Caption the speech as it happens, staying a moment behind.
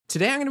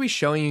Today I'm going to be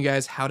showing you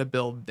guys how to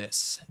build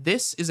this.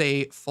 This is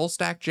a full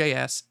stack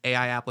JS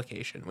AI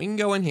application. We can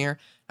go in here,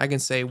 I can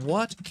say,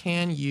 what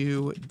can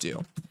you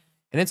do?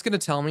 And it's going to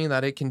tell me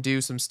that it can do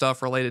some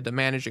stuff related to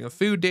managing a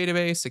food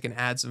database. It can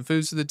add some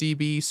foods to the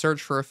DB,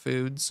 search for a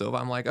food. So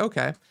if I'm like,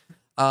 okay,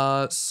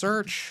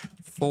 search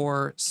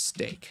for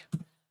steak.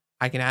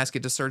 I can ask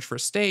it to search for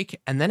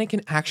steak, and then it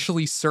can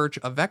actually search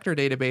a vector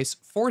database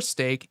for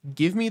steak,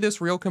 give me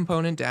this real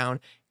component down,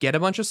 get a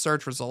bunch of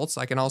search results.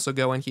 I can also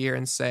go in here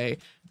and say,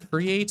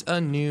 create a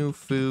new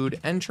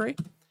food entry.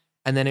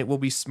 And then it will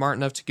be smart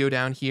enough to go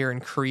down here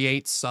and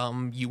create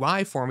some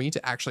UI for me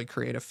to actually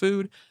create a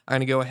food. I'm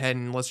gonna go ahead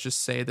and let's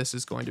just say this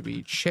is going to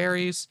be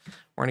cherries.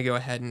 We're gonna go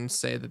ahead and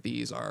say that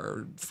these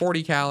are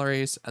 40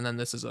 calories, and then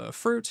this is a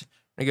fruit.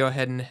 I'm gonna go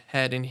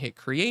ahead and hit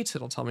create.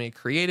 It'll tell me it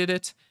created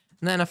it.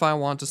 And then if I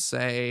want to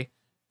say,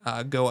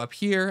 go up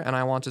here and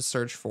I want to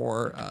search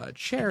for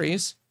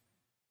cherries,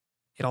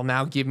 it'll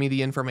now give me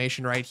the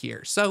information right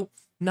here. So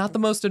not the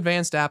most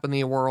advanced app in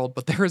the world,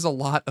 but there is a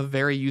lot of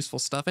very useful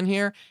stuff in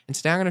here. And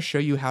today I'm going to show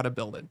you how to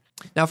build it.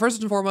 Now,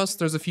 first and foremost,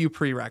 there's a few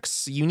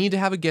prereqs. You need to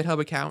have a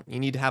GitHub account. You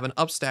need to have an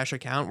Upstash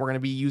account. We're going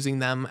to be using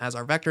them as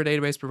our vector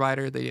database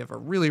provider. They have a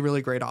really,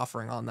 really great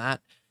offering on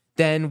that.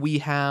 Then we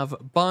have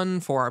Bun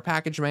for our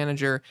package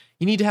manager.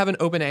 You need to have an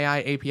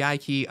OpenAI API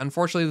key.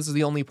 Unfortunately, this is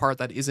the only part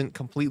that isn't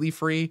completely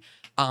free.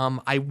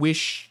 I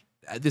wish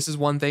this is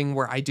one thing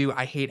where I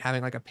hate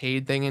having like a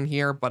paid thing in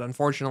here, but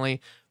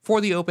unfortunately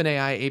for the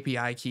OpenAI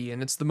API key,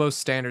 and it's the most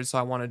standard, so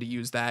I wanted to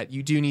use that.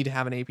 You do need to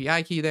have an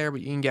API key there,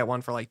 but you can get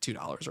one for like $2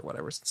 or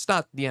whatever. So it's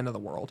not the end of the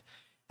world.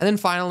 And then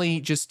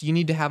finally, just you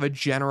need to have a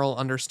general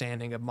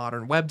understanding of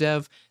modern web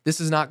dev. This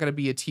is not going to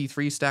be a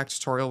T3 stack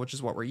tutorial, which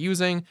is what we're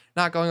using.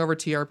 Not going over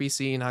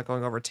TRPC, not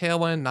going over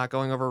Tailwind, not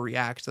going over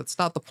React. That's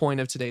not the point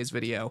of today's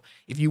video.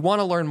 If you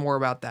want to learn more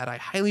about that, I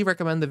highly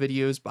recommend the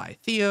videos by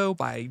Theo,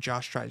 by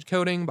Josh Tried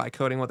Coding, by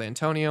Coding with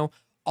Antonio.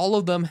 All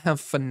of them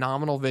have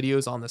phenomenal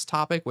videos on this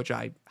topic, which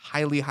I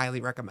highly,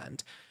 highly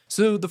recommend.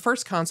 So the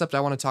first concept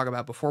I want to talk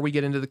about before we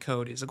get into the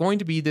code is going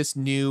to be this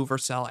new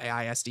Vercel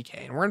AI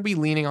SDK, and we're going to be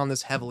leaning on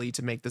this heavily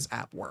to make this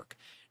app work.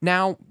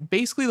 Now,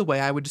 basically the way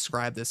I would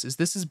describe this is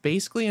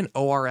basically an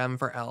ORM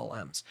for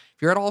LLMs.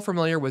 If you're at all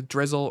familiar with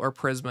Drizzle or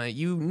Prisma,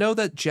 you know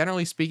that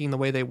generally speaking, the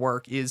way they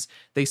work is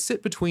they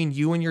sit between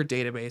you and your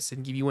database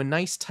and give you a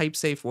nice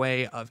type-safe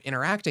way of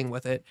interacting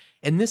with it.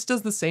 And this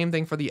does the same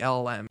thing for the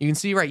LLM. You can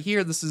see right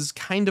here, this is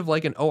kind of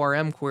like an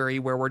ORM query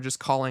where we're just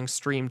calling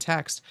stream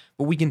text,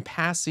 but we can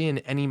pass in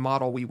any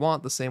model we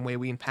want the same way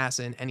we can pass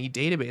in any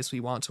database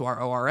we want to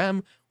our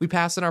ORM. We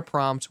pass in our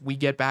prompt, we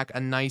get back a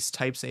nice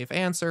type-safe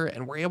answer,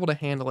 and we're able to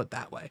handle it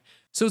that way.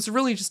 So it's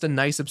really just a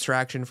nice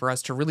abstraction for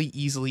us to really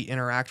easily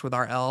interact with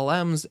our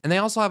LLMs. And they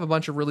also have a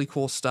bunch of really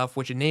cool stuff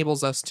which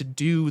enables us to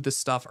do the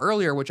stuff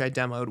earlier, which I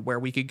demoed, where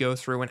we could go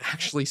through and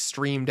actually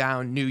stream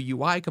down new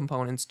UI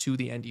components to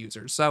the end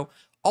users. So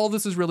all of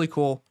this is really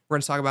cool. We're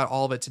going to talk about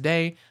all of it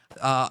today.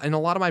 In a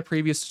lot of my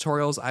previous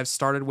tutorials, I've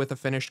started with a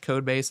finished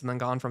code base and then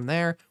gone from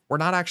there. We're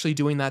not actually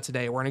doing that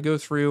today. We're going to go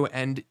through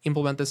and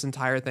implement this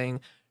entire thing.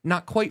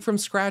 Not quite from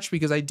scratch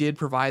because I did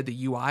provide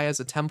the UI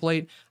as a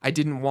template. I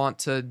didn't want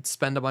to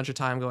spend a bunch of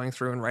time going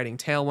through and writing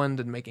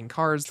Tailwind and making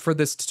cards for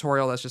this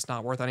tutorial. That's just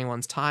not worth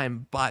anyone's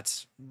time.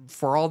 But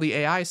for all the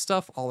AI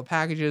stuff, all the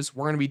packages,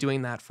 we're going to be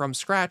doing that from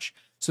scratch.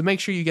 So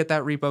make sure you get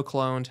that repo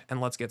cloned and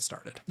let's get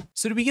started.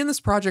 So to begin this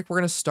project, we're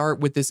going to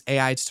start with this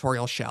AI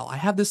tutorial shell. I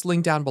have this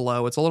link down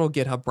below. It's a little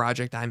GitHub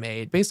project I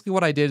made. Basically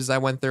what I did is I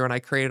went through and I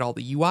created all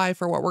the UI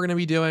for what we're going to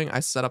be doing.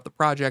 I set up the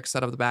project,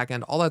 set up the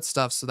backend, all that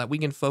stuff so that we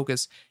can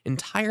focus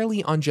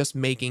entirely on just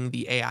making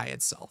the AI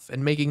itself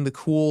and making the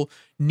cool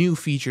new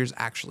features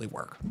actually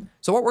work.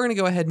 So what we're going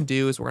to go ahead and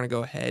do is we're going to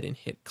go ahead and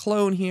hit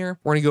clone here.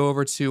 We're going to go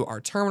over to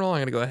our terminal. I'm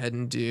going to go ahead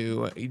and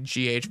do a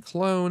gh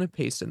clone,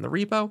 paste in the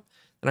repo.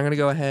 And I'm going to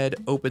go ahead,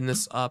 open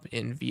this up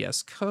in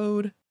VS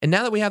Code. And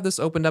now that we have this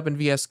opened up in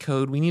VS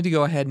Code, we need to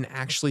go ahead and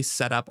actually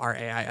set up our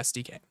AI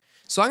SDK.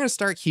 So I'm going to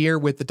start here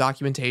with the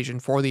documentation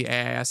for the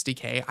AI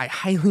SDK. I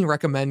highly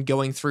recommend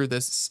going through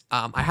this.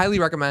 I highly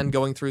recommend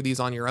going through these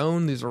on your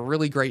own. These are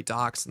really great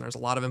docs and there's a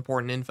lot of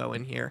important info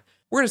in here.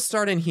 We're going to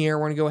start in here.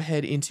 We're going to go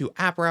ahead into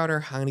App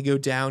Router. I'm going to go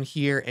down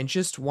here and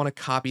just want to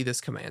copy this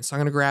command. So I'm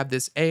going to grab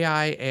this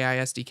AI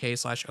SDK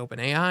 /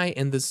 OpenAI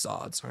in this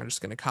Zod. So I'm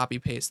just going to copy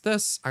paste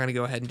this. I'm going to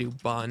go ahead and do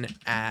bun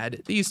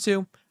add these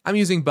two. I'm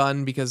using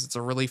bun because it's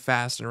a really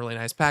fast and really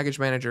nice package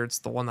manager. It's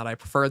the one that I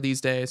prefer these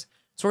days.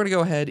 So we're going to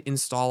go ahead,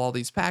 install all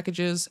these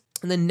packages.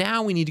 And then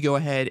now we need to go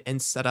ahead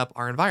and set up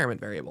our environment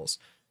variables.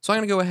 So I'm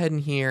going to go ahead in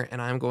here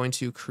and I'm going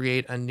to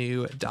create a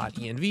new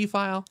 .env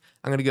file.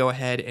 I'm going to go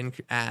ahead and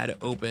add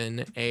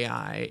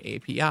OpenAI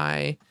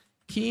API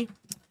key.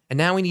 And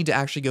now we need to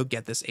actually go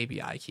get this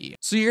API key.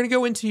 So you're going to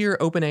go into your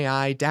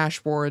OpenAI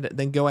dashboard,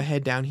 then go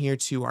ahead down here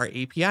to our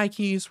API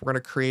keys. We're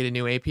going to create a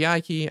new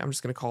API key. I'm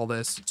just going to call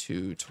this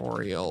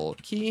tutorial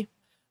key.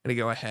 I'm going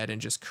to go ahead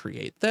and just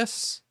create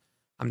this.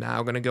 I'm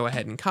now going to go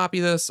ahead and copy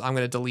this. I'm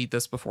going to delete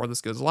this before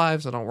this goes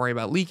live, so don't worry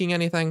about leaking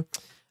anything.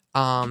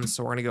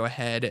 So we're going to go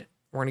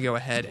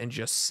ahead and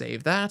just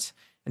save that.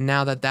 And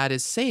now that that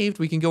is saved,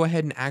 we can go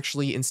ahead and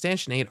actually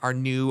instantiate our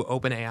new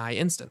OpenAI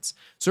instance.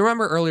 So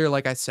remember earlier,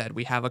 like I said,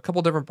 we have a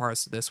couple different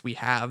parts to this. We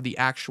have the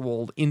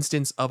actual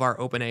instance of our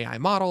OpenAI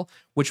model,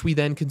 which we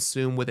then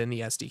consume within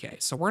the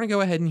SDK. So we're going to go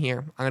ahead in here.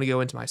 I'm going to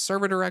go into my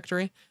server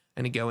directory.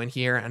 I'm going to go in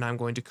here and I'm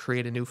going to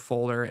create a new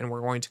folder, and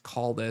we're going to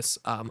call this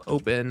We're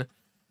going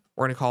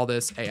to call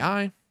this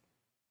AI.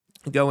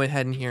 Go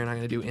ahead in here and I'm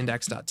going to do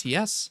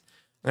index.ts.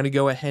 I'm going to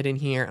go ahead in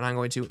here and I'm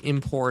going to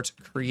import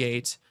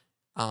create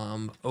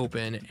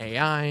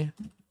OpenAI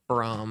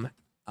from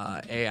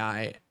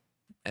AI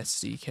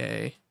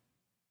SDK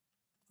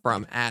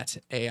from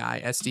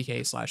 @AI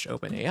SDK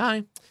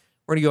 /OpenAI.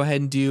 We're going to go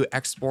ahead and do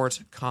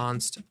export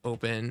const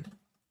OpenAI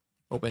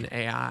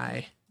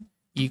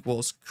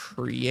equals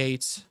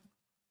create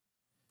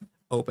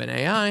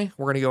OpenAI.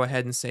 We're going to go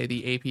ahead and say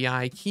the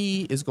API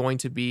key is going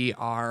to be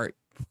our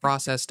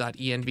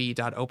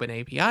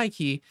process.env.openAPI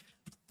key.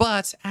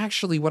 But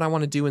actually what I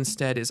want to do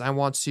instead is I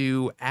want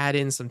to add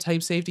in some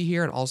type safety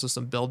here and also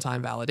some build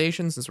time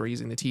validation since we're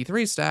using the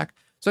T3 stack.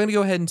 So I'm going to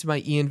go ahead into my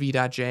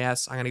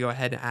env.js. I'm going to go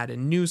ahead and add a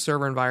new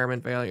server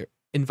environment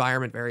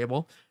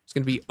variable. It's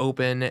going to be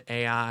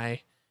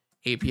OpenAI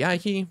API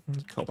key.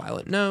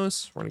 Copilot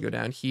knows. We're going to go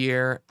down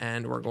here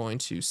and we're going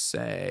to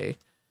say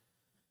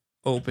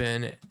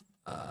OpenAI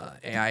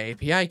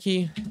API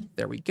key.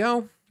 There we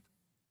go.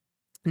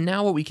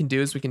 Now what we can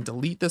do is we can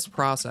delete this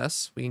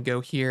process. We can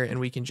go here and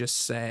we can just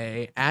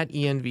say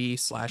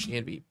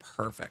 @env/env.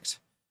 Perfect.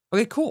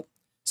 Okay, cool.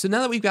 So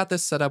now that we've got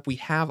this set up, we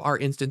have our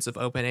instance of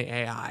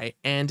OpenAI,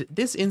 and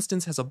this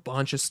instance has a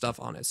bunch of stuff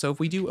on it. So if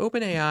we do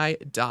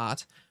OpenAI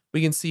dot,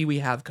 we can see we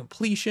have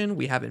completion,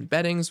 we have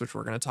embeddings, which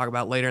we're going to talk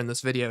about later in this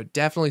video.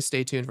 Definitely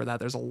stay tuned for that.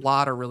 There's a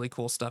lot of really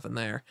cool stuff in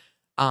there.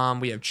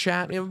 We have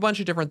chat, we have a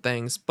bunch of different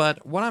things,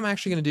 but what I'm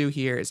actually going to do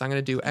here is I'm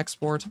going to do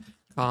export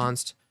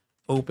const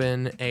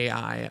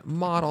OpenAI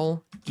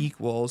model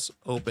equals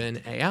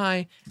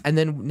OpenAI. And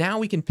then now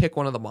we can pick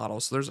one of the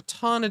models. So there's a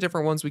ton of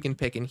different ones we can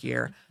pick in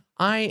here.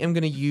 I am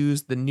going to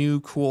use the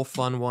new cool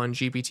fun one,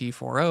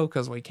 GPT-4o,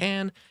 because we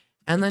can.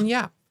 And then,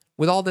 yeah,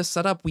 with all this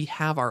set up, we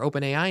have our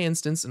OpenAI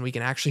instance and we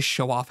can actually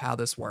show off how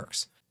this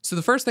works. So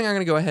the first thing I'm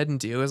going to go ahead and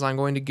do is I'm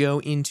going to go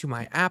into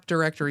my app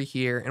directory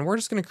here, and we're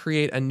just going to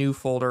create a new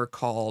folder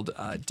called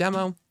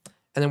demo.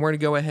 And then we're going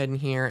to go ahead in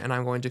here and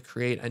I'm going to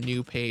create a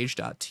new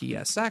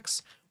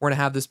page.tsx. We're going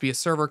to have this be a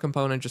server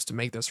component just to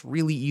make this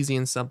really easy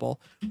and simple.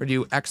 We're going to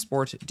do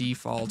export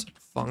default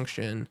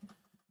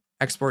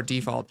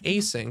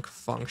async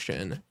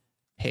function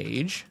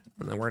page.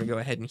 And then we're going to go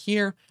ahead in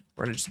here.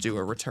 We're going to just do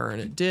a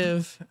return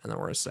div. And then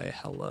we're going to say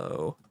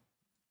hello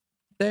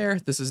there.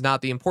 This is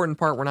not the important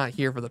part. We're not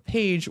here for the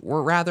page.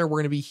 We're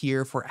going to be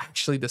here for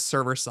actually the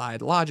server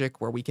side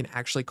logic where we can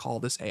actually call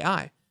this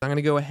AI. I'm going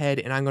to go ahead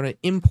and I'm going to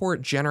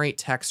import generate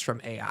text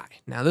from AI.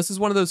 Now, this is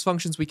one of those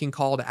functions we can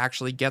call to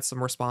actually get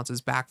some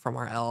responses back from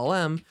our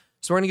LLM.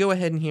 So we're going to go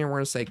ahead in here and we're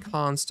going to say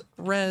const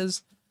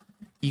res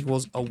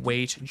equals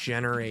await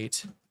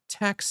generate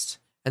text.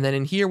 And then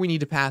in here, we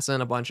need to pass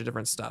in a bunch of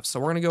different stuff. So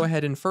we're going to go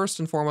ahead and first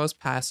and foremost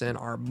pass in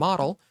our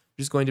model,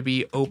 which is going to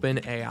be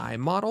OpenAI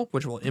model,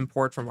 which we'll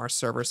import from our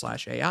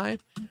server/AI.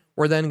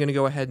 We're then going to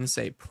go ahead and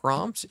say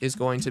prompt is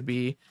going to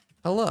be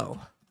hello.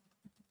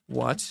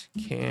 What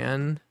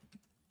can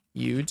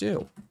you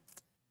do?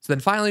 So then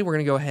finally, we're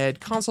going to go ahead,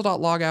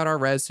 console.log out our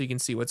res so you can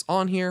see what's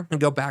on here,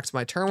 and go back to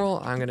my terminal.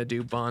 I'm going to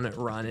do bun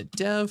run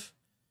dev.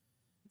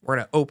 We're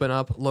going to open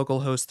up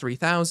localhost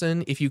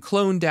 3000. If you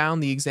clone down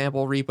the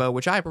example repo,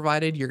 which I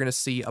provided, you're going to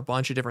see a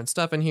bunch of different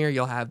stuff in here.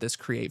 You'll have this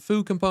create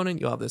food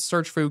component. You'll have this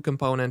search food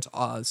component,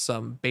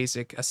 some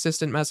basic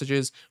assistant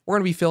messages. We're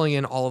going to be filling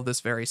in all of this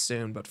very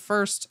soon. But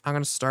first, I'm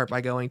going to start by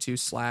going to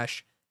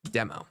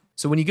 /demo.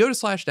 So when you go to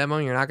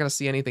 /demo, you're not going to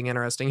see anything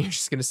interesting. You're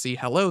just going to see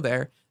hello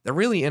there. The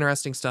really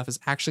interesting stuff is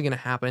actually going to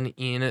happen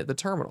in the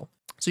terminal.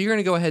 So you're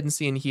going to go ahead and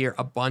see in here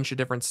a bunch of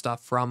different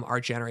stuff from our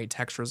generate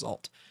text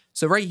result.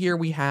 So right here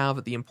we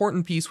have the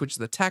important piece, which is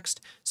the text.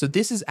 So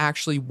this is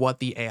actually what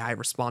the AI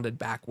responded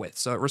back with.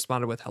 So it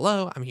responded with,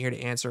 hello, I'm here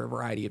to answer a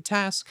variety of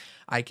tasks.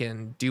 I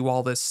can do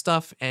all this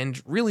stuff. And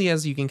really,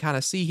 as you can kind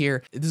of see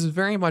here, this is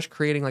very much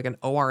creating like an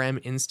ORM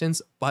instance,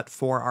 but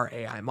for our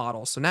AI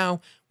model. So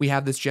now we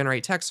have this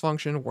generate text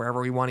function.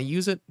 Wherever we want to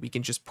use it, we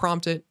can just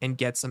prompt it and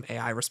get some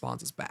AI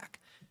responses back.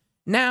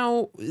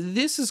 Now,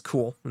 this is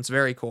cool. It's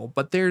very cool,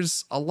 but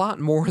there's a lot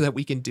more that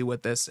we can do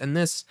with this. And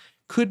this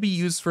could be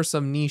used for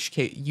some niche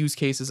use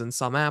cases in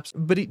some apps,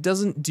 but it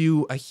doesn't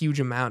do a huge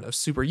amount of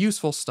super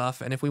useful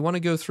stuff. And if we want to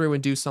go through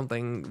and do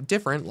something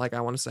different, like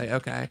I want to say,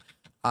 okay,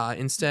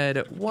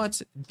 instead,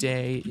 what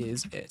day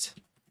is it?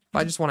 If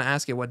I just want to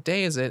ask it, what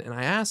day is it? And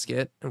I ask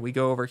it, and we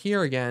go over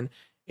here again,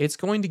 it's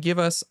going to give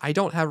us, I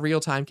don't have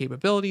real-time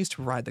capabilities to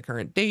provide the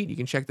current date. You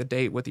can check the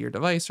date with your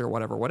device or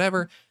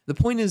whatever. The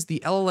point is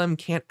the LLM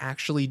can't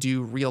actually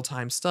do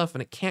real-time stuff,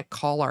 and it can't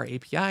call our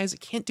APIs.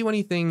 It can't do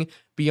anything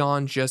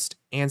beyond just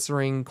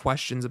answering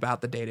questions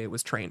about the data it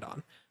was trained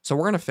on. So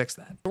we're going to fix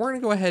that. We're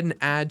going to go ahead and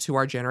add to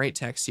our generate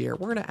text here.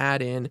 We're going to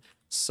add in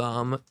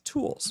some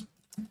tools.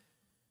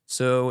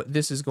 So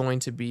this is going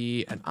to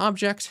be an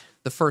object.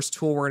 The first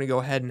tool we're going to go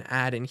ahead and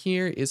add in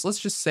here is,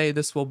 let's just say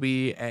this will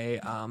be a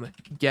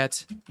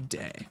get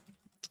day.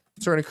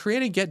 So we're going to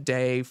create a get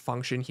day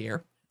function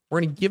here.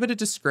 We're going to give it a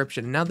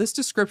description. Now this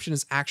description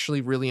is actually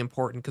really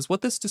important because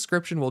what this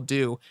description will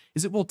do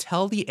is it will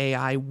tell the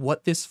AI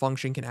what this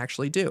function can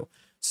actually do.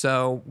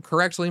 So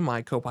correctly,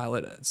 my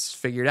Copilot has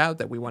figured out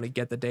that we want to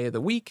get the day of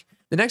the week.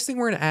 The next thing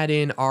we're going to add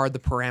in are the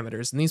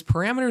parameters. And these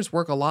parameters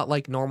work a lot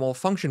like normal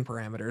function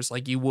parameters,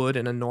 like you would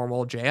in a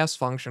normal JS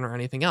function or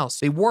anything else.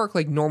 They work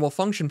like normal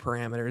function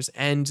parameters.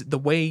 And the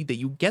way that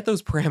you get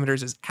those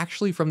parameters is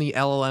actually from the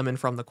LLM and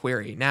from the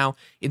query. Now,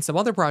 in some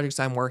other projects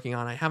I'm working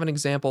on, I have an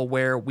example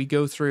where we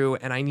go through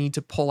and I need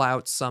to pull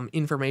out some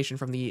information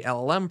from the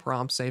LLM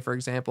prompt. Say, for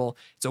example,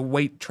 it's a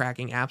weight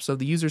tracking app. So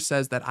the user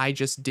says that I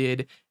just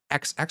did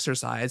X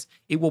exercise,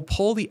 it will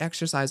pull the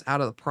exercise out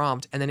of the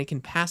prompt and then it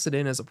can pass it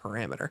in as a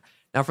parameter.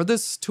 Now for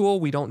this tool,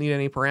 we don't need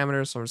any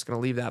parameters, so I'm just going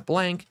to leave that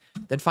blank.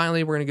 Then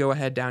finally, we're going to go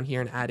ahead down here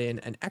and add in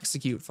an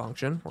execute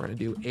function. We're going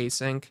to do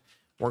async.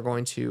 We're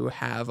going to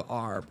have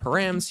our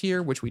params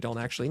here, which we don't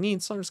actually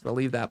need, so I'm just going to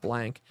leave that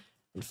blank.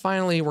 And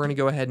finally, we're going to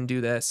go ahead and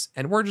do this,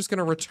 and we're just going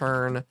to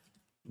return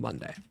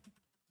Monday.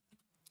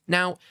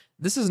 Now,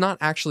 this is not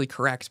actually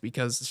correct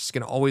because it's just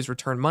going to always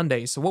return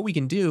Monday. So what we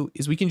can do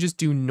is we can just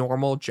do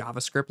normal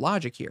JavaScript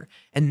logic here.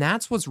 And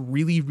that's what's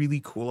really,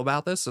 really cool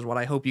about this, and what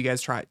I hope you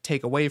guys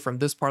take away from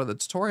this part of the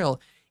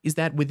tutorial, is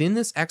that within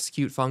this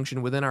execute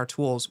function within our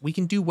tools, we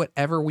can do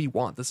whatever we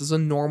want. This is a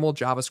normal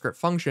JavaScript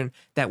function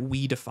that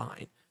we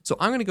define. So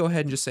I'm going to go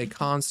ahead and just say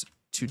const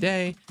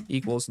today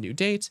equals new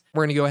date.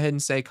 We're going to go ahead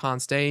and say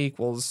const day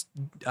equals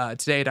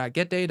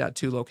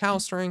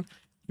today.getDay.toLocaleString,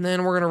 and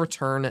then we're going to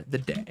return the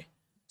day.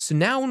 So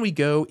now when we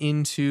go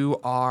into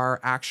our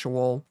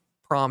actual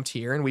prompt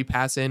here and we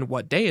pass in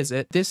what day is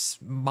it, this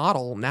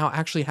model now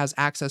actually has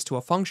access to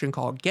a function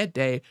called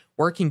getDay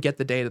where it can get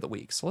the date of the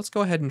week. So let's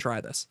go ahead and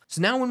try this.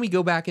 So now when we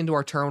go back into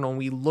our terminal and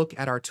we look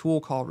at our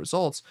tool call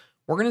results,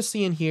 we're going to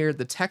see in here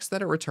the text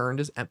that it returned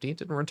is empty. It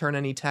didn't return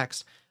any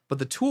text, but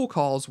the tool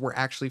calls were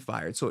actually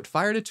fired. So it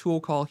fired a tool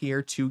call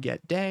here to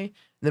get day.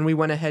 Then we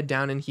went ahead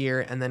down in here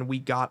and then we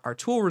got our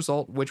tool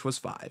result, which was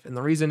 5. And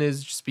the reason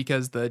is just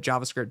because the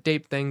JavaScript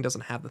date thing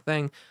doesn't have the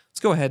thing. Let's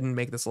go ahead and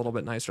make this a little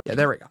bit nicer. Yeah,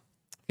 there we go.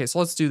 Okay, so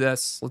let's do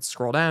this. Let's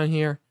scroll down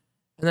here.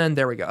 And then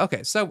there we go.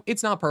 Okay, so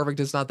it's not perfect.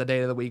 It's not the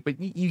date of the week,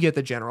 but you get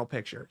the general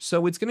picture.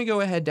 So it's going to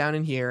go ahead down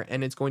in here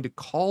and it's going to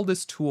call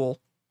this tool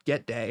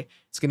get day.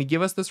 It's going to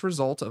give us this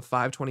result of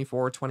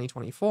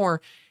 5/24/2024.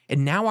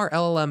 And now our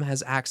LLM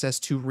has access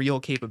to real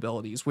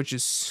capabilities, which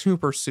is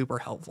super, super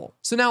helpful.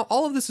 So now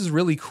all of this is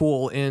really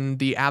cool in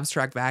the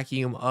abstract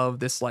vacuum of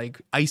this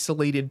like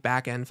isolated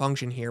backend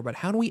function here, but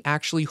how do we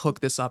actually hook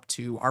this up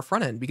to our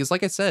front end? Because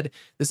like I said,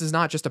 this is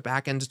not just a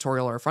backend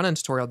tutorial or a front end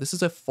tutorial. This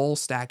is a full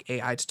stack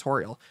AI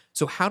tutorial.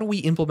 So how do we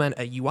implement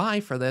a UI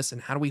for this?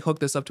 And how do we hook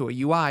this up to a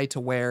UI to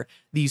where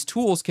these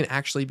tools can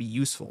actually be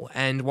useful?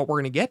 And what we're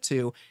going to get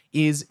to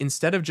is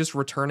instead of just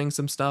returning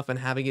some stuff and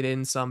having it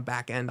in some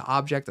backend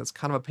object that's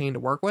kind of a pain to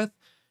work with,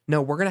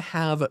 no, we're going to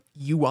have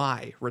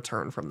UI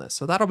return from this.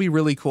 So that'll be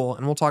really cool,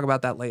 and we'll talk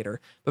about that later.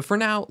 But for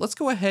now, let's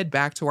go ahead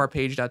back to our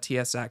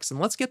page.tsx and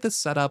let's get this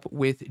set up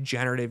with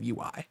generative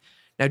UI.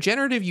 Now,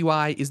 generative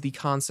UI is the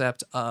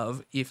concept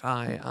of, if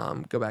I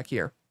go back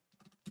here.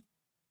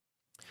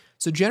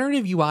 So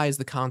generative UI is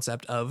the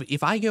concept of,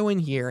 if I go in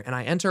here and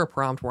I enter a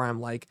prompt where I'm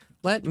like,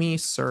 let me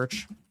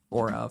search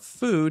for a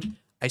food,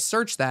 I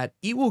search that,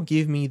 it will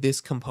give me this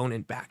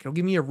component back. It'll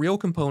give me a real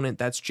component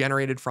that's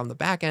generated from the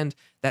backend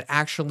that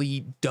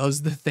actually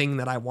does the thing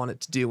that I want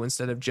it to do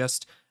instead of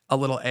just a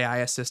little AI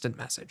assistant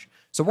message.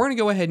 So we're going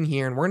to go ahead in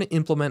here and we're going to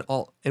implement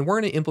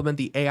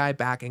the AI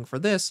backing for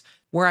this,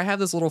 where I have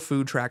this little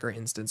food tracker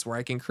instance where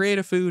I can create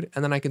a food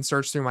and then I can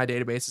search through my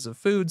databases of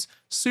foods.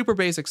 Super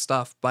basic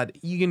stuff, but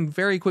you can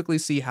very quickly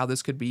see how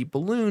this could be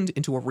ballooned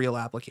into a real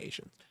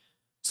application.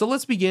 So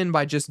let's begin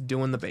by just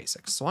doing the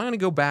basics. So I'm going to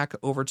go back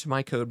over to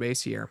my code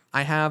base here.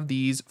 I have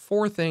these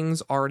 4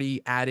 things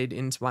already added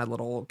into my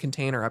little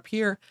container up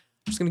here.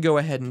 I'm just going to go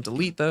ahead and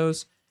delete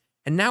those.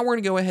 And now we're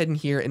going to go ahead in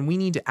here and we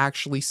need to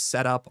actually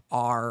set up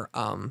our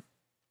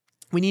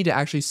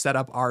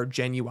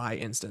GenUI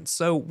instance.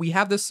 So we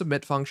have this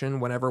submit function.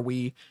 Whenever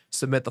we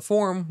submit the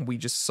form, we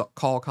just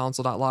call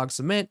console.log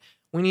submit.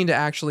 We need to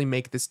actually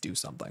make this do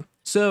something.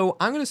 So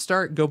I'm going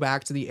to go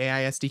back to the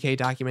AI SDK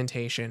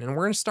documentation, and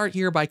we're going to start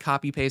here by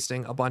copy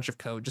pasting a bunch of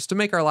code just to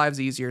make our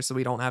lives easier so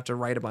we don't have to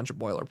write a bunch of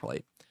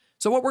boilerplate.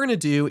 So what we're going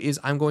to do is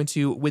I'm going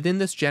to, within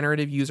this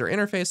generative user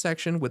interface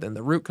section, within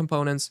the root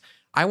components,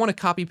 I want to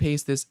copy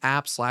paste this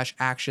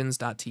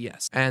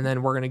app/actions.tsx. And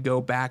then we're going to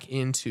go back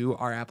into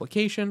our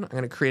application. I'm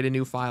going to create a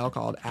new file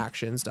called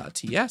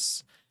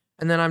actions.tsx.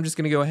 And then I'm just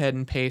going to go ahead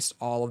and paste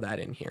all of that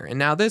in here. And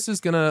now this is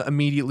going to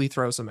immediately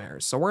throw some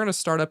errors. So we're going to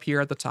start up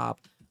here at the top.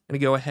 I'm going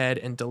to go ahead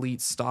and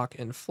delete stock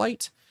and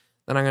flight.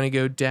 Then I'm going to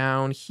go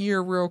down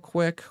here real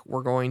quick.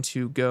 We're going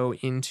to go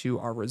into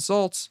our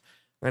results.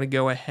 I'm going to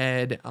go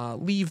ahead,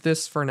 leave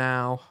this for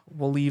now.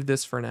 We'll leave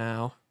this for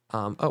now.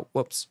 Oh,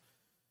 whoops.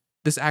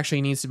 This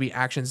actually needs to be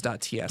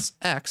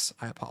actions.tsx.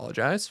 I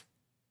apologize.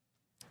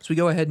 So we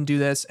go ahead and do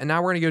this. And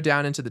now we're going to go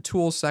down into the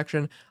tools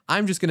section.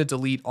 I'm just going to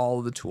delete all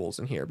of the tools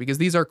in here because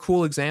these are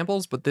cool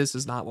examples, but this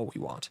is not what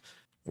we want.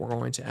 We're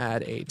going to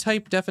add a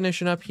type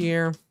definition up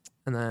here.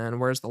 And then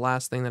where's the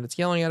last thing that it's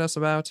yelling at us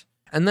about?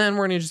 And then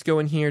we're going to just go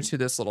in here to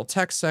this little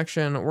text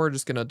section. We're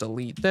just going to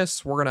delete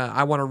this.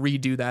 I want to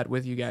redo that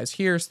with you guys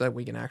here so that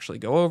we can actually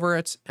go over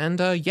it. And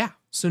yeah,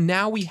 so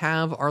now we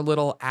have our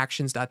little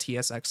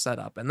actions.tsx set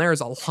up, and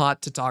there's a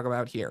lot to talk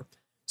about here.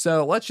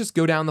 So let's just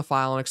go down the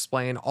file and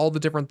explain all the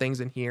different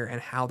things in here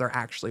and how they're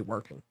actually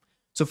working.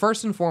 So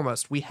first and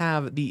foremost, we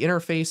have the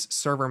interface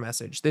server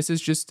message. This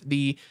is just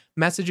the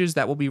messages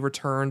that will be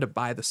returned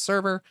by the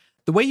server.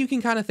 The way you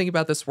can kind of think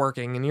about this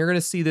working, and you're going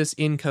to see this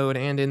in code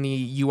and in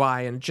the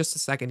UI in just a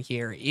second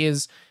here,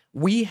 is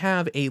we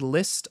have a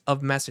list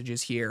of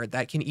messages here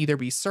that can either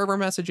be server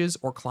messages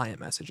or client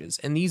messages.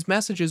 And these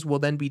messages will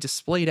then be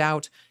displayed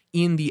out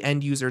in the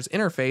end user's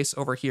interface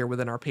over here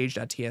within our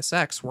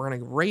page.tsx. We're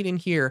going to right in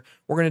here,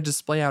 we're going to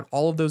display out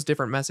all of those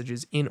different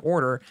messages in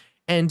order.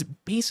 And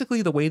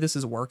basically the way this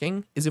is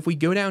working is if we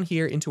go down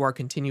here into our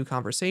continue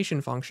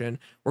conversation function,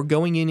 we're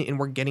going in and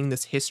we're getting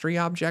this history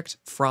object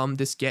from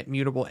this get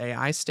mutable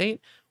AI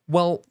state.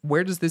 Well,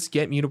 where does this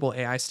get mutable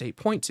AI state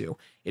point to?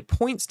 It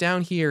points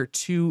down here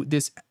to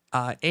this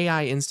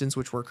AI instance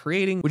which we're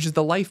creating, which is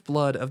the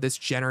lifeblood of this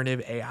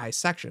generative AI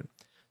section.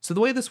 So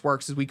the way this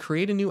works is we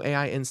create a new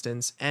AI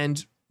instance,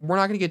 and we're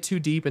not going to get too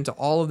deep into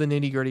all of the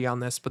nitty-gritty on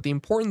this, but the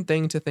important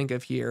thing to think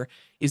of here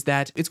is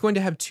that it's going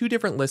to have two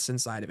different lists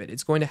inside of it.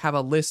 It's going to have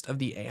a list of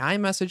the AI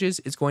messages.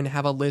 It's going to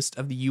have a list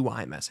of the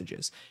UI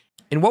messages.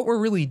 And what we're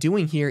really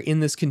doing here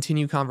in this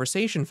continue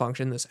conversation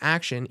function, this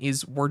action,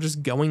 is we're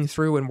just going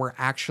through and we're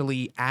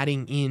actually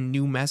adding in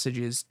new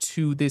messages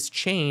to this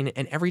chain.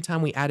 And every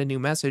time we add a new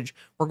message,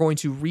 we're going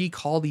to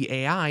recall the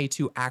AI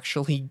to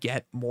actually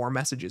get more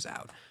messages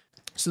out.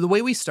 So the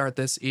way we start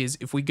this is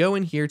if we go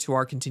in here to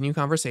our continue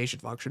conversation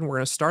function, we're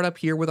going to start up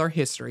here with our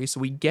history. So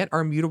we get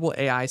our mutable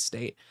AI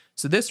state.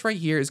 So this right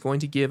here is going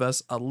to give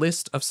us a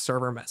list of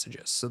server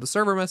messages. So the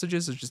server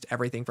messages is just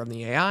everything from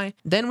the AI.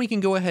 Then we can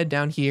go ahead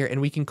down here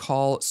and we can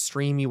call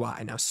stream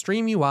UI. Now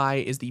stream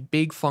UI is the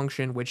big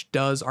function which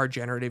does our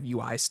generative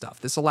UI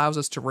stuff. This allows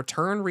us to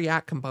return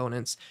React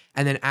components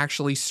and then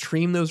actually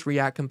stream those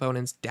React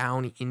components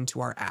down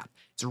into our app.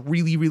 It's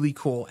really, really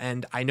cool.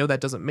 And I know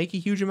that doesn't make a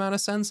huge amount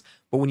of sense,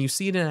 but when you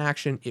see it in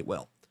action, it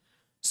will.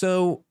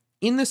 So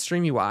in the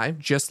stream UI,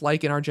 just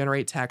like in our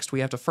generate text, we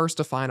have to first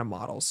define a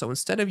model. So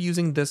instead of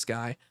using this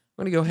guy, I'm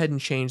going to go ahead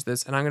and change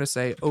this, and I'm going to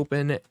say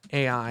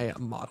OpenAI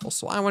model.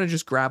 So I want to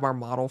just grab our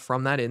model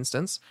from that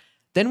instance.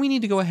 Then we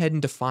need to go ahead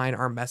and define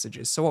our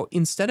messages. So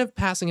instead of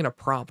passing in a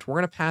prompt, we're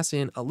going to pass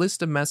in a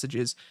list of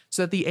messages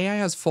so that the AI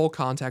has full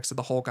context of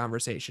the whole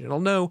conversation. It'll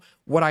know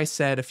what I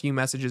said a few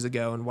messages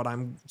ago and what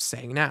I'm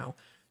saying now.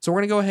 So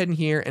we're going to go ahead in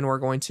here and we're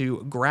going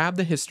to grab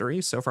the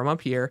history, so from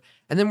up here,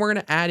 and then we're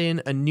going to add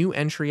in a new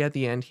entry at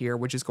the end here,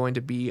 which is going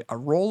to be a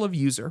role of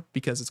user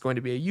because it's going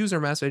to be a user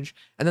message,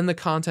 and then the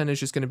content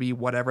is just going to be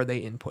whatever they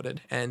inputted,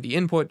 and the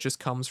input just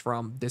comes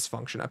from this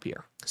function up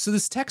here. So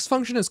this text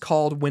function is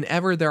called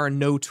whenever there are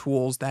no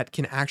tools that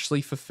can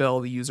actually fulfill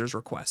the user's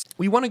request.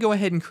 We want to go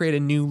ahead and create a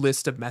new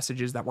list of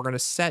messages that we're going to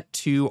set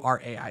to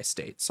our AI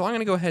state. So I'm going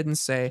to go ahead and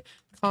say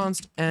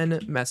const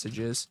n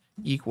messages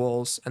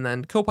equals, and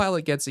then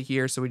Copilot gets it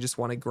here, so we just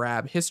want to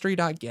grab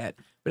history.get,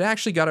 but it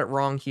actually got it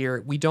wrong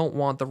here. We don't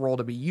want the role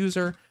to be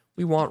user.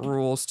 We want the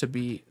role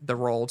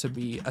to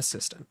be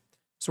assistant.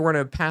 So we're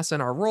going to pass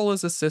in our role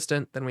as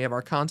assistant, then we have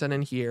our content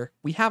in here.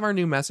 We have our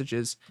new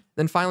messages.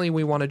 Then finally,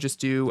 we want to just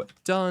do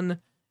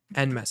done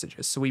end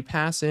messages. So we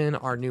pass in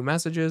our new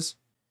messages.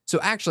 So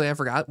actually, I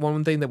forgot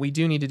one thing that we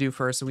do need to do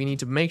first. So we need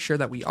to make sure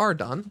that we are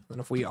done. And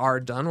if we are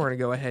done, we're going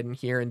to go ahead and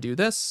here and do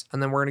this.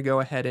 And then we're going to go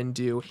ahead and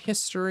do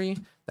history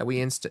that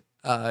we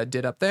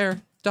did up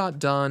there,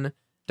 .done,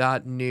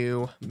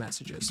 .new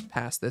messages.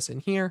 Pass this in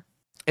here.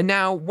 And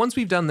now once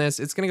we've done this,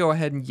 it's going to go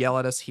ahead and yell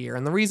at us here.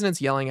 And the reason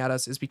it's yelling at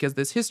us is because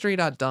this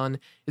history.done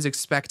is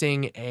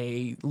expecting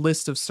a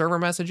list of server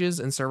messages,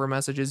 and server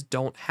messages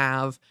don't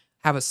have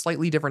a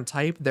slightly different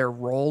type. Their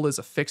role is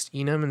a fixed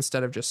enum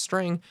instead of just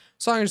string.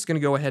 So I'm just going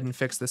to go ahead and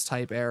fix this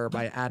type error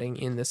by adding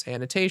in this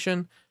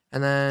annotation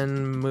and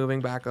then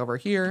moving back over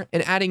here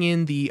and adding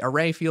in the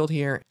array field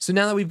here. So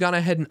now that we've gone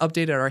ahead and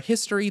updated our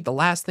history, the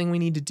last thing we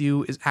need to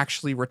do is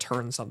actually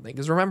return something.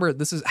 Because remember,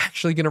 this is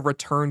actually going to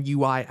return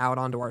UI out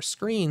onto our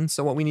screen.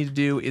 So what we need to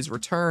do is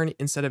return,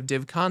 instead of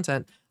div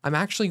content, I'm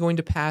actually going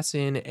to pass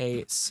in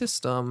a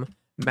system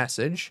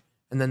message.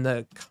 And then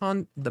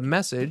the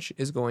message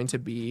is going to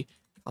be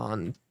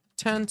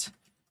content,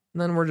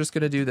 and then we're just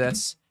going to do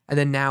this, and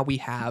then now we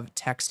have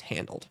text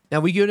handled. Now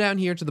we go down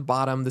here to the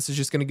bottom. This is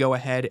just going to go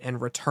ahead and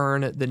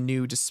return the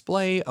new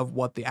display of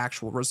what the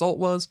actual result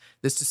was.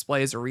 This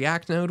display is a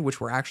React node,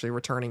 which we're actually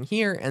returning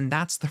here, and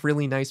that's the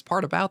really nice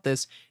part about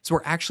this, is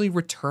we're actually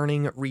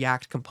returning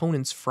React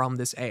components from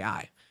this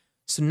AI.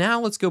 So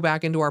now let's go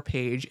back into our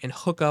page and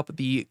hook up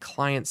the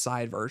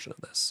client-side version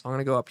of this. So I'm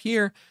going to go up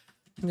here,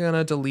 I'm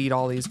gonna delete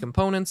all these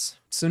components.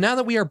 So now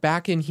that we are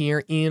back in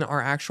here in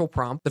our actual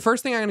prompt, the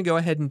first thing I'm gonna go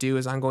ahead and do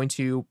is I'm going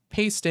to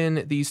paste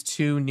in these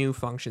two new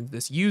functions,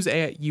 this use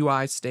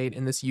UI state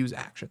and this use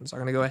action. So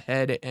I'm gonna go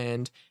ahead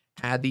and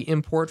add the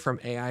import from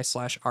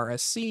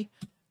AI/RSC,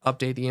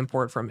 update the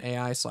import from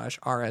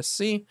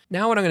AI/RSC.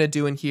 Now what I'm gonna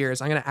do in here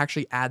is I'm gonna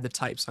actually add the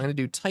type. So I'm gonna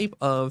do type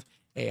of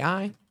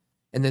AI,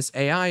 and this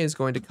AI is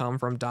going to come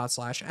from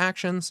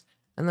 /actions.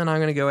 And then I'm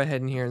going to go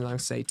ahead in here and I'm going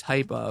to say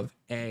type of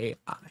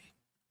AI.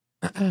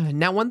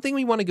 Now, one thing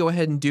we want to go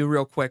ahead and do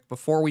real quick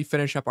before we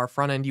finish up our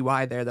front end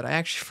UI there that I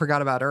actually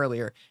forgot about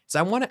earlier is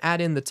I want to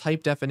add in the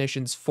type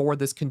definitions for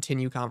this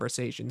continue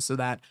conversation so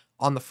that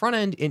on the front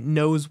end, it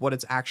knows what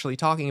it's actually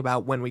talking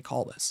about when we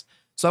call this.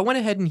 So I went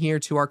ahead in here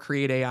to our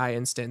create AI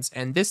instance,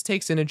 and this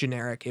takes in a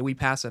generic. We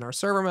pass in our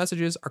server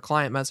messages, our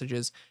client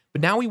messages,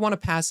 but now we want to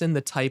pass in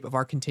the type of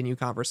our continue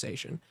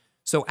conversation.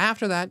 So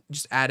after that,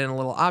 just add in a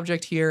little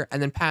object here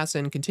and then pass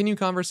in continue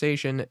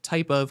conversation,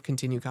 type of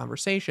continue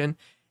conversation.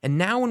 And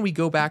now when we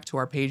go back to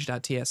our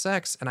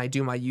page.tsx and I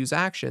do my use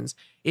actions,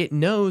 it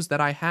knows that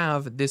I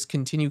have this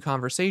continue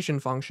conversation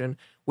function,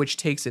 which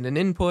takes in an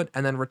input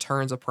and then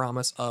returns a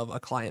promise of a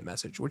client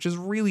message, which is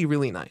really,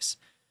 really nice.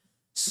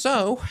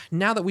 So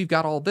now that we've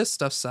got all this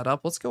stuff set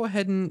up, let's go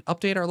ahead and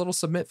update our little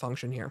submit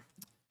function here.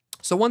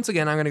 So once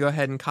again, I'm going to go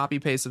ahead and copy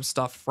paste some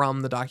stuff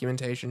from the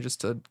documentation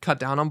just to cut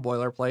down on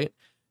boilerplate.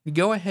 We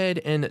go ahead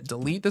and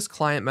delete this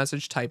client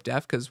message type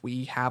def because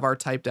we have our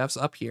type defs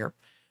up here.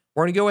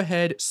 We're going to go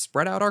ahead,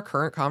 spread out our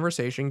current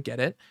conversation, get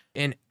it,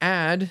 and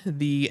add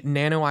the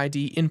nano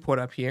ID input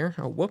up here.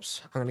 Oh, whoops.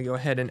 I'm going to go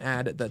ahead and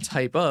add the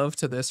type of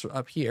to this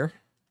up here.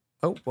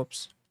 Oh,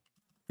 whoops.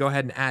 Go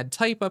ahead and add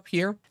type up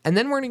here. And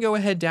then we're going to go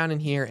ahead down in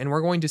here and we're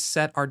going to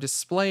set our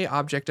display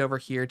object over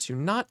here to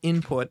not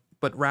input,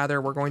 but rather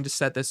we're going to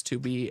set this to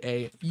be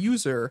a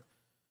user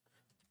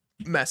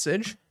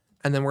message.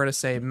 And then we're going to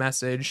say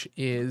message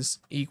is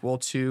equal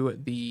to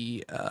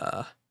the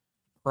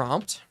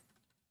prompt.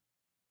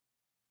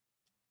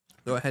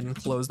 Go ahead and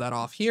close that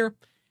off here.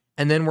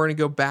 And then we're going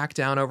to go back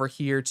down over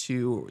here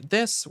to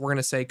this. We're going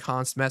to say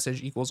const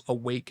message equals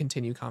await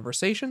continue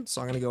conversation.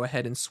 So I'm going to go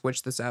ahead and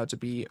switch this out to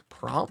be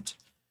prompt.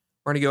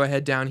 We're going to go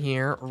ahead down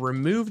here,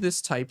 remove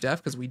this type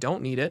def because we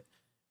don't need it.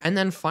 And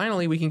then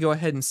finally, we can go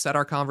ahead and set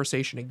our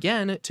conversation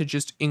again to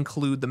just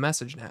include the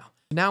message now.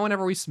 Now,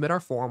 whenever we submit our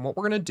form, what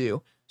we're going to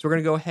do is we're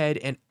going to go ahead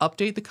and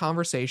update the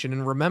conversation.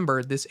 And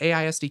remember, this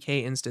AI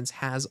SDK instance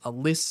has a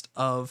list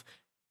of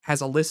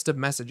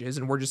messages,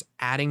 and we're just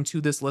adding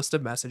to this list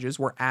of messages.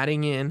 We're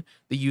adding in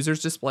the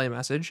user's display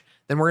message.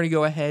 Then we're going to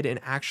go ahead and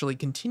actually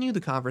continue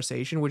the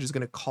conversation, which is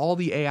going to call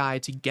the AI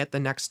to get the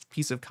next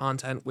piece of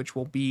content, which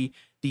will be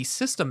the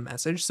system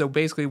message. So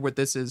basically what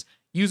this is,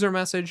 user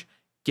message,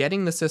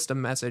 getting the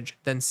system message,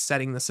 then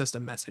setting the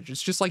system message.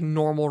 It's just like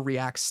normal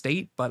React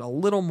state, but a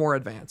little more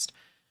advanced.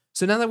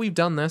 So now that we've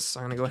done this,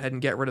 I'm going to go ahead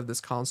and get rid of this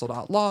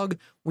console.log.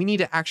 We need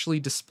to actually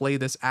display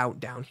this out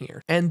down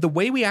here. And the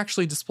way we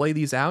actually display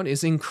these out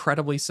is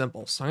incredibly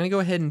simple. So I'm going to go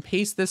ahead and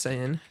paste this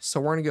in. So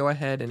we're going to go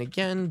ahead and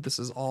again, this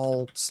is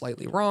all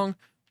slightly wrong.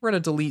 We're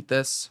going to delete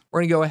this. We're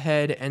going to go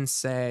ahead and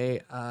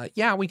say,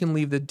 yeah, we can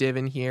leave the div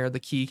in here. The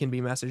key can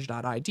be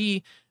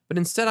message.id. But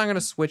instead, I'm going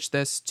to switch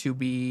this to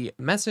be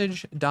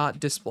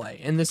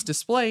message.display. And this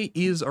display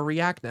is a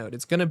React node.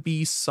 It's going to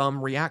be some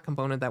React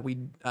component that we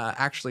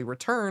actually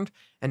returned.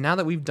 And now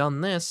that we've done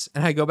this,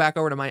 and I go back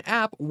over to my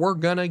app, we're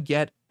going to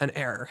get an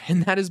error.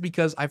 And that is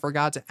because I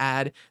forgot to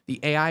add the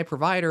AI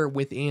provider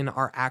within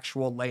our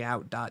actual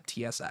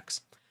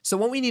layout.tsx. So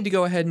what we need to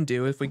go ahead and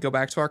do, if we go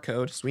back to our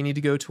code, is we need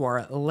to go to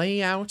our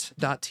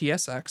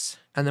layout.tsx,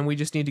 and then we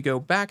just need to go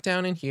back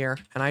down in here,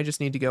 and I just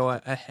need to go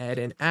ahead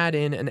and add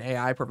in an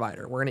AI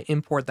provider. We're going to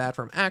import that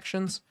from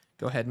actions.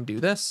 Go ahead and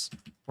do this.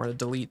 We're going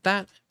to delete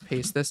that,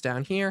 paste this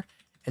down here,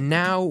 and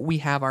now we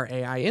have our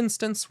AI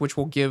instance, which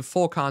will give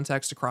full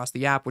context across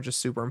the app, which is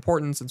super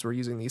important since we're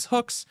using these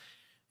hooks.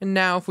 And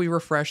now if we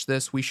refresh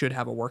this, we should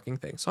have a working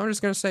thing. So I'm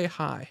just going to say,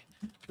 hi,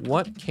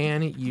 what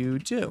can you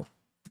do?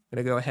 I'm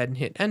going to go ahead and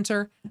hit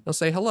enter. It'll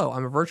say, hello,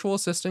 I'm a virtual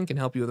assistant, can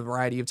help you with a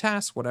variety of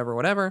tasks,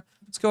 whatever.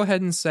 Let's go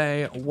ahead and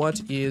say, what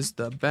is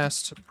the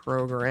best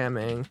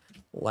programming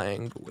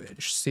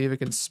language? See if it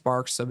can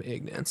spark some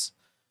ignorance.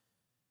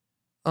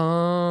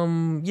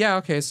 Yeah,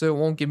 okay, so it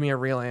won't give me a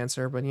real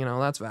answer, but you know,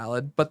 that's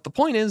valid. But the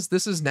point is,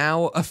 this is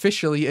now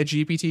officially a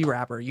GPT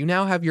wrapper. You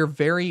now have your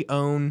very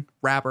own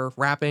wrapper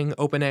wrapping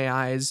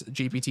OpenAI's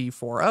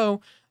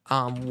GPT-4o.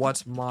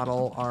 What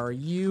model are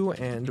you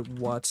and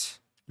what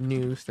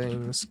new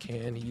things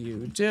can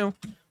you do?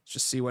 Let's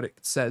just see what it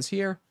says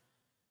here.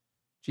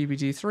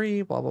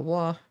 GPT-3, blah, blah,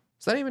 blah.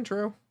 Is that even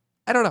true?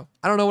 I don't know.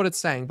 I don't know what it's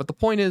saying, but the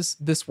point is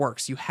this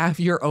works. You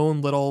have your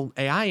own little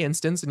AI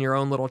instance and your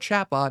own little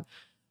chatbot,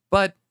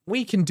 but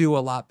we can do a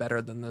lot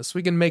better than this.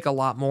 We can make a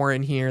lot more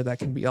in here that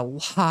can be a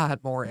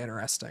lot more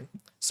interesting.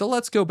 So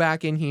let's go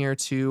back in here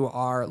to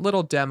our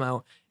little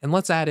demo and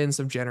let's add in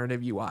some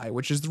generative UI,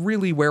 which is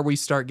really where we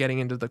start getting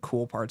into the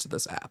cool parts of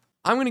this app.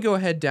 I'm going to go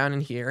ahead down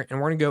in here and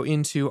we're going to go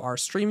into our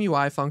stream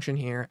UI function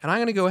here. And I'm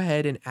going to go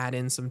ahead and add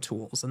in some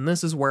tools. And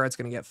this is where it's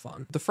going to get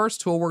fun. The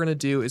first tool we're going to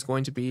do is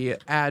going to be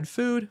add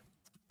food.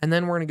 And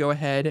then we're going to go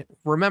ahead,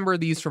 remember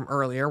these from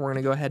earlier. We're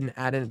going to go ahead and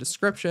add in a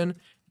description,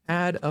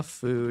 add a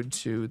food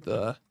to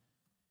the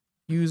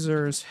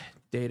user's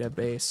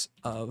database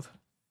of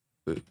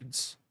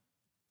foods.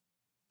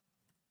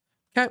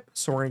 Okay,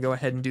 so we're going to go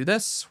ahead and do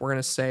this. We're going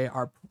to say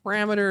our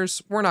parameters.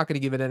 We're not going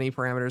to give it any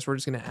parameters. We're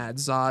just going to add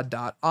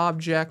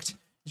zod.object. It's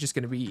just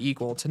going to be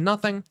equal to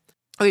nothing.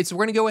 Okay, so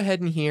we're going to go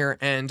ahead in here,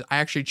 and I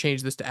actually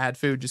changed this to add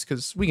food just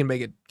because we can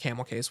make it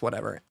camel case,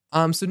 whatever.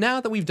 So now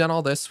that we've done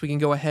all this, we can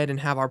go ahead and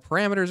have our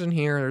parameters in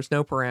here. There's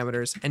no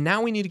parameters. And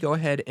now we need to go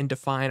ahead and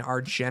define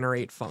our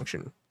generate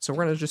function. So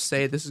we're going to just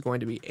say this is going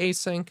to be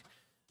async.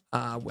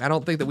 I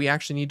don't think that we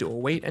actually need to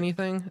await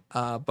anything,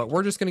 but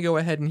we're just going to go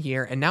ahead in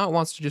here, and now it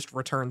wants to just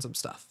return some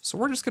stuff. So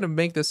we're just going to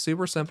make this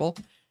super simple,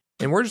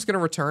 and we're just going to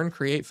return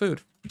create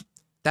food.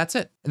 That's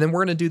it. And then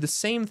we're going to do the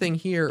same thing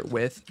here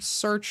with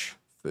search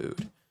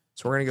food.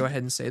 So we're going to go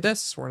ahead and say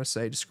this. We're going to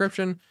say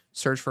description,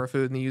 search for a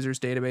food in the user's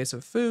database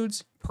of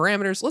foods,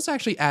 parameters. Let's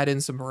actually add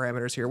in some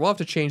parameters here. We'll have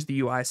to change the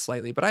UI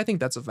slightly, but I think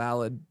that's a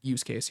valid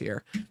use case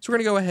here. So we're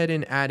going to go ahead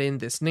and add in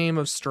this name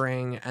of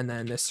string and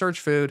then this search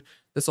food.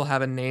 This will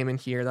have a name in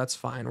here. That's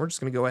fine. We're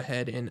just going to go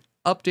ahead and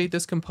update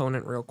this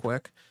component real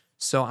quick.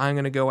 So I'm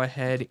going to go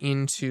ahead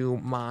into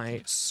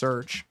my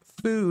search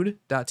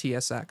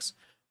food.tsx.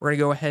 We're going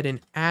to go ahead and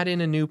add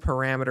in a new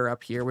parameter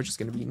up here, which is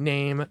going to be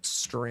name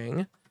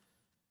string.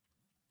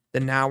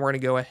 Then now we're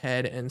going to go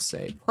ahead and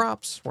say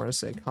props. We're going to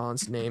say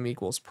const name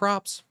equals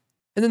props.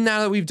 And then now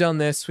that we've done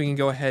this, we can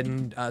go ahead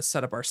and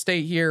set up our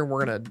state here.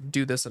 We're going to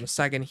do this in a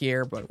second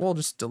here, but we'll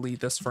just delete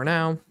this for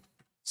now.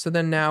 So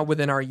then now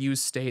within our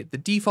use state, the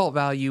default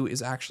value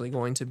is actually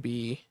going to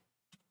be,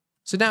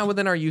 so now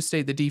within our use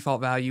state, the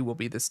default value will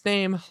be this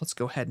name. Let's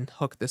go ahead and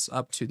hook this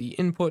up to the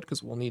input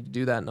because we'll need to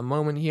do that in a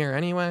moment here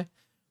anyway.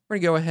 We're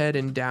gonna go ahead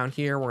and down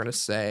here, we're gonna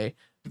say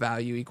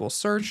value equals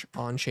search,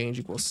 on change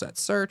equals set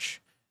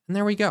search. And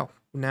there we go.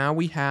 Now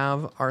we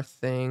have our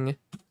thing.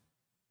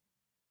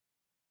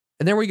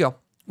 And there we go.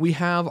 We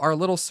have our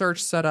little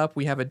search set up,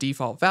 we have a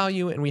default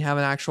value, and we have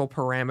an actual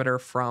parameter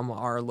from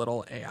our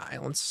little AI.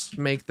 Let's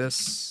make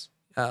this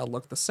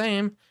look the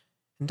same.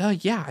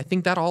 And yeah, I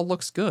think that all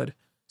looks good.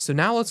 So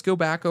now let's go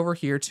back over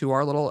here to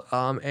our little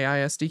AI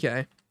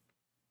SDK.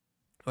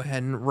 Go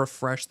ahead and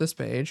refresh this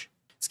page.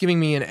 It's giving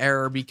me an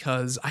error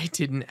because I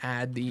didn't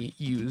add the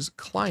use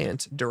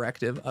client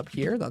directive up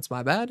here. That's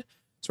my bad.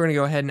 So we're gonna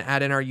go ahead and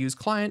add in our use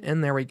client,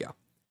 and there we go.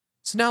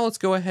 So now let's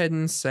go ahead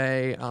and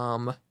say,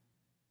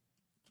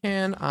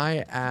 can I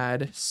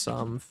add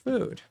some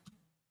food?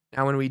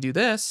 Now when we do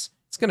this,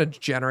 it's going to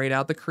generate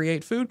out the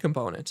create food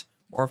component.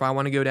 Or if I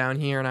want to go down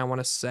here and I want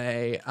to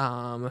say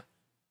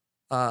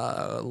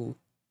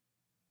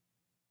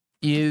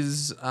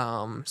is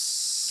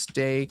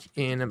steak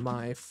in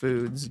my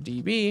foods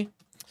DB,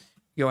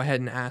 go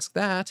ahead and ask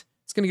that.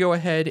 It's going to go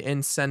ahead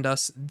and send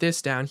us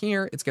this down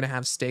here. It's going to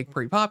have steak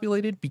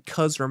pre-populated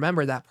because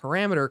remember that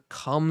parameter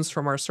comes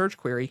from our search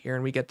query here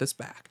and we get this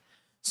back.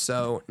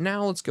 So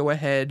now let's go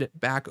ahead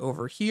back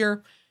over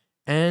here.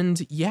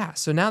 And yeah,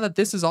 so now that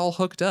this is all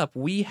hooked up,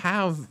 we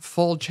have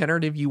full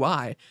generative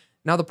UI.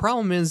 Now the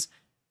problem is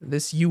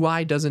this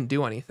UI doesn't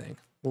do anything.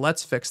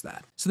 Let's fix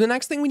that. So the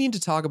next thing we need to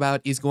talk about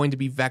is going to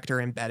be vector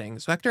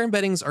embeddings. Vector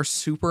embeddings are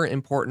super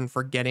important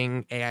for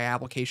getting AI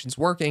applications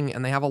working,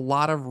 and they have a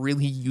lot of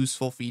really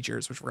useful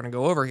features, which we're going to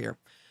go over here.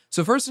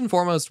 So first and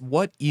foremost,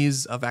 what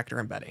is a vector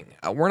embedding?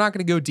 We're not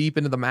going to go deep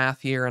into the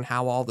math here and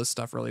how all this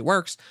stuff really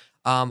works.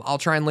 I'll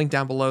try and link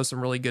down below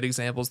some really good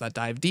examples that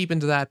dive deep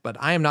into that, but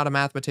I am not a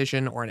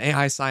mathematician or an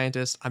AI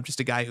scientist. I'm just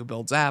a guy who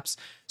builds apps.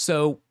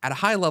 So at a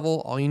high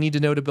level, all you need to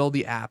know to build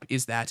the app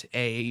is that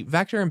a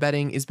vector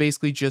embedding is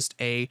basically just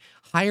a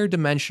higher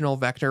dimensional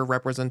vector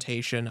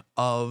representation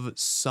of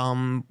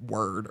some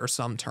word or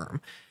some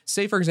term.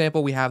 Say, for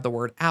example, we have the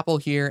word apple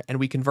here and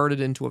we convert it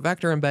into a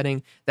vector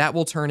embedding that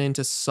will turn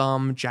into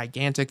some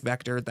gigantic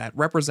vector that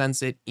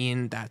represents it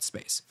in that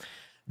space.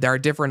 There are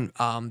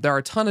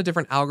a ton of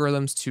different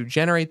algorithms to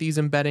generate these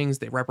embeddings.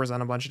 They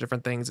represent a bunch of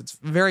different things. It's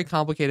very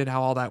complicated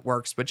how all that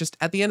works, but just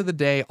at the end of the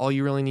day, all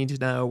you really need to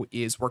know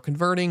is we're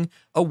converting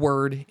a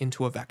word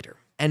into a vector.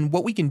 And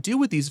what we can do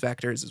with these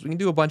vectors is we can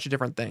do a bunch of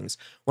different things.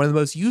 One of the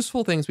most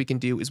useful things we can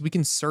do is we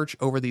can search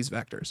over these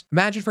vectors.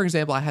 Imagine, for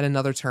example, I had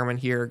another term in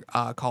here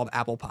called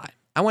apple pie.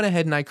 I went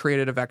ahead and I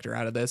created a vector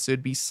out of this. So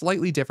it'd be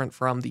slightly different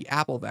from the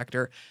apple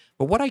vector.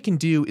 But what I can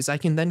do is I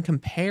can then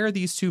compare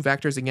these two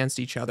vectors against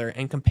each other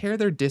and compare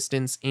their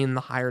distance in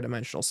the higher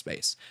dimensional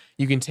space.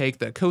 You can take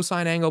the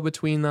cosine angle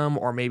between them,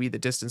 or maybe the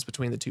distance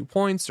between the 2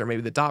 points, or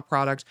maybe the dot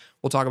product.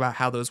 We'll talk about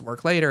how those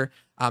work later.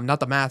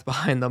 Not the math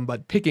behind them,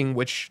 but picking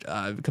which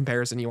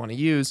comparison you want to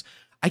use.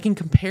 I can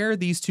compare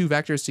these two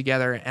vectors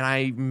together, and I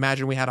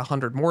imagine we had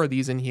 100 more of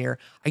these in here.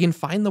 I can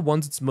find the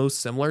ones it's most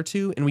similar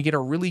to, and we get a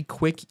really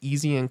quick,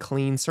 easy, and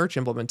clean search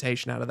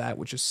implementation out of that,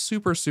 which is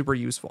super, super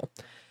useful.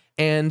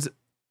 And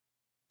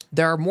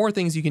There are more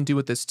things you can do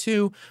with this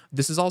too.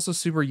 This is also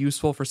super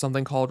useful for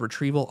something called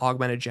retrieval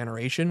augmented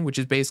generation, which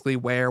is basically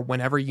where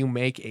whenever you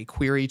make a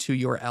query to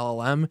your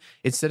LLM,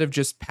 instead of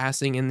just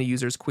passing in the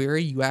user's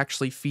query, you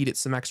actually feed it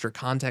some extra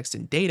context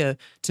and data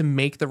to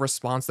make the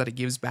response that it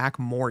gives back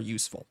more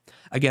useful.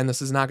 Again,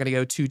 this is not going to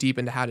go too deep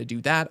into how to do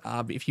that.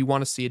 If you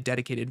want to see a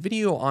dedicated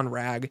video on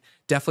RAG,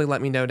 definitely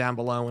let me know down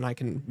below and I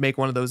can make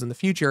one of those in the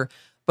future.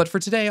 But for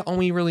today, all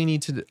we're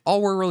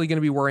really going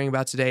to be worrying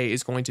about today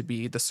is going to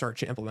be the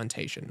search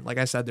implementation. Like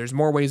I said, there's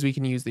more ways we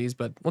can use these,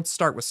 but let's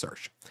start with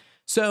search.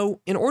 So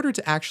in order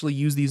to actually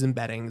use these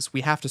embeddings,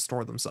 we have to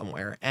store them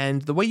somewhere.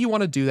 And the way you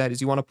want to do that is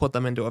you want to put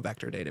them into a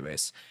vector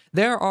database.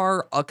 There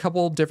are a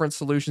couple different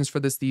solutions for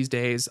this these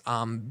days.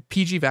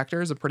 PG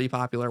Vector is a pretty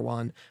popular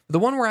one. The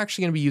one we're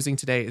actually going to be using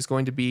today is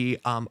going to be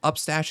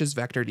Upstash's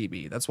Vector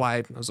DB. That's why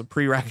it was a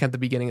prereq at the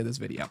beginning of this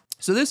video.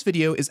 So this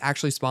video is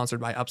actually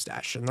sponsored by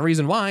Upstash. And the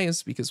reason why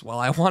is because, well,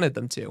 I wanted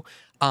them to.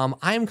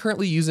 I am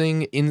currently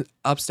using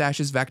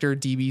Upstash's Vector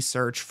DB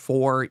search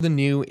for the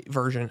new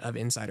version of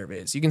Insider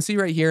Viz. You can see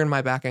right here in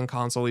my backend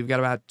console, we've got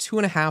about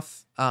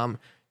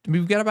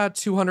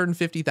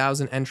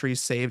 250,000 entries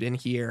saved in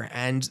here.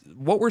 And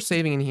what we're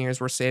saving in here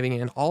is we're saving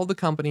in all the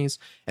companies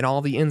and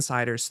all the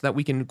insiders so that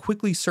we can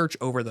quickly search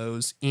over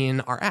those in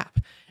our app.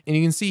 And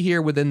you can see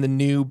here within the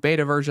new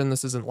beta version,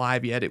 this isn't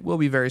live yet. It will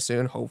be very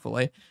soon,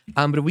 hopefully.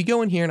 But if we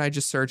go in here and I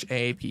just search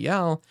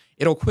AAPL,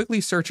 it'll quickly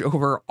search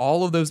over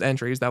all of those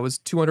entries. That was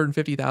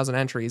 250,000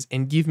 entries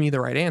and give me the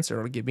right answer.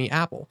 It'll give me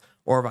Apple.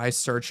 Or if I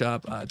search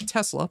up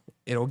Tesla,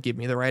 it'll give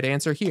me the right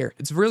answer here.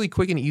 It's a really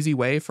quick and easy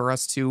way for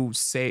us to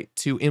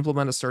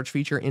implement a search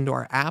feature into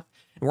our app.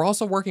 And we're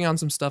also working on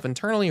some stuff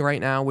internally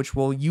right now, which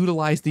will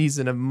utilize these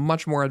in a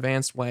much more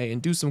advanced way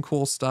and do some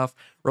cool stuff,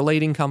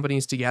 relating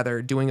companies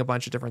together, doing a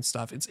bunch of different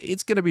stuff.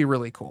 It's going to be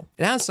really cool.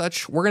 And as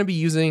such, we're going to be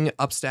using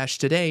Upstash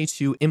today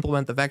to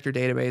implement the vector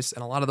database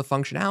and a lot of the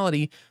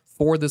functionality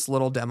for this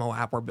little demo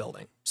app we're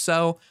building.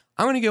 So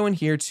I'm going to go in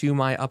here to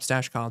my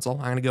Upstash console.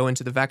 I'm going to go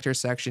into the vector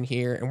section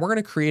here, and we're going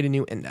to create a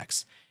new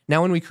index.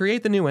 Now, when we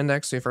create the new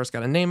index, we first got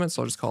to name it.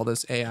 So I'll just call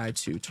this AI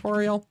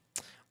tutorial.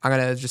 I'm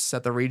going to just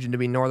set the region to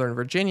be Northern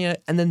Virginia.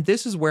 And then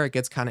this is where it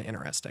gets kind of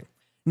interesting.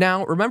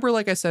 Now, remember,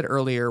 like I said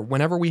earlier,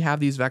 whenever we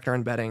have these vector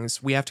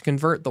embeddings, we have to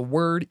convert the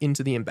word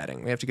into the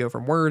embedding. We have to go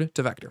from word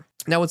to vector.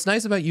 Now, what's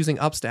nice about using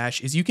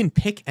Upstash is you can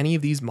pick any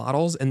of these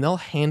models and they'll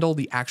handle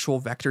the actual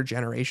vector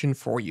generation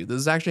for you. This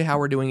is actually how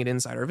we're doing it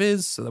Insider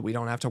Viz so that we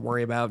don't have to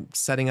worry about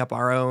setting up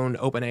our own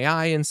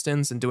OpenAI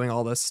instance and doing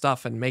all this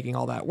stuff and making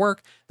all that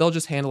work. They'll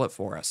just handle it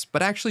for us.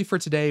 But actually for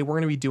today, we're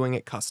going to be doing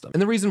it custom.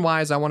 And the reason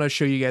why is I want to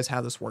show you guys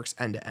how this works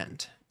end to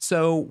end.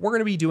 So we're going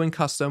to be doing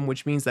custom,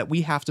 which means that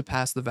we have to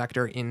pass the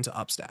vector into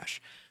Upstash.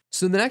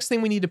 So the next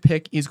thing we need to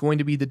pick is going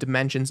to be the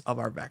dimensions of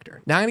our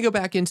vector. Now I'm going to go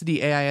back into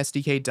the AI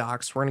SDK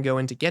docs. We're going to go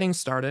into getting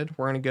started.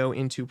 We're going to go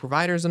into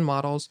providers and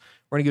models.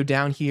 We're going to go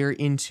down here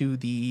into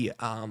the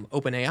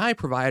OpenAI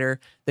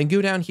provider, then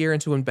go down here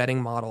into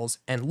embedding models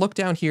and look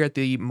down here at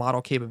the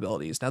model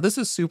capabilities. Now this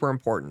is super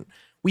important.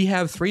 We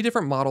have 3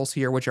 different models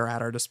here which are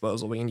at our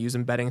disposal. We can use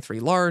embedding 3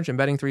 large,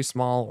 embedding 3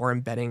 small, or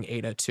embedding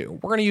Ada 2.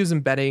 We're going to use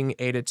embedding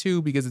Ada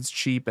 2 because it's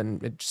cheap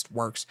and it just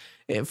works.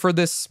 For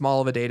this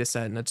small of a data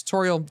set in a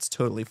tutorial, it's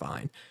totally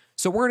fine.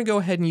 So we're going to go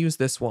ahead and use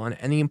this one.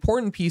 And the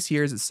important piece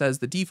here is it says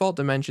the default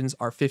dimensions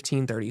are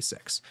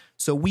 1536.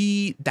 So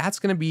that's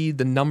going to be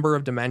the number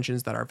of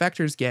dimensions that our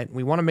vectors get.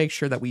 We want to make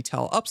sure that we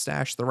tell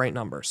Upstash the right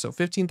number. So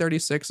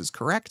 1536 is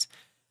correct.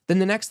 Then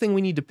the next thing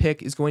we need to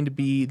pick is going to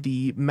be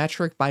the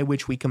metric by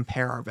which we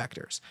compare our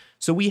vectors.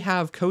 So we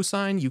have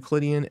cosine,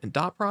 Euclidean, and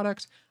dot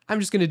product. I'm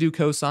just going to do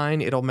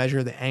cosine. It'll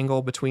measure the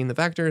angle between the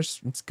vectors.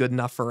 It's good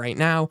enough for right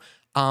now.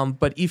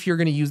 But if you're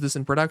going to use this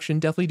in production,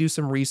 definitely do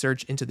some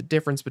research into the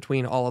difference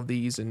between all of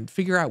these and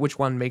figure out which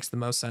one makes the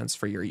most sense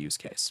for your use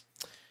case.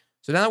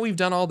 So now that we've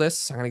done all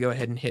this, I'm going to go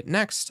ahead and hit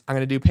next. I'm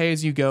going to do pay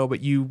as you go,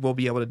 but you will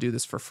be able to do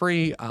this for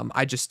free.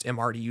 I just am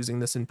already using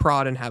this in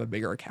prod and have a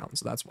bigger account,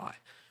 so that's why.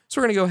 So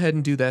we're going to go ahead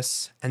and do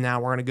this. And now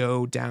we're going to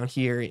go down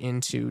here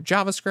into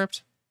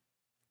JavaScript.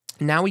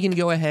 Now we can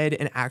go ahead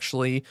and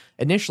actually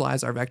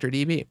initialize our vector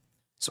DB.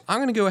 So I'm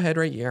going to go ahead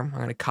right here. I'm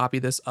going to copy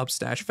this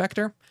Upstash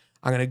vector.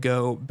 I'm going to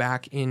go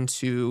back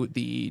into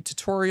the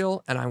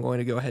tutorial and I'm going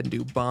to go ahead and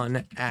do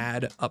bun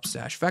add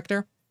Upstash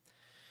vector.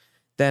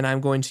 Then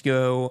I'm going to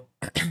go,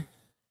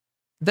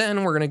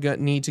 then we're going to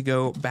need to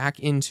go back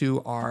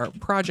into our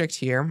project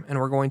here and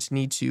we're going to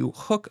need to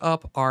hook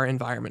up our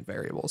environment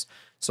variables.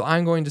 So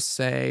I'm going to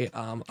say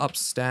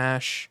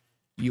Upstash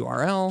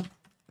URL,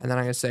 and then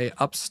I'm going to say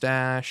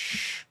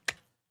Upstash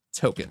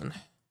token.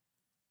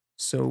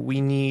 So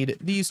we need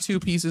these 2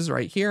 pieces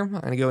right here. I'm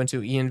going to go into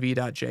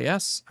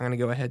env.js. I'm going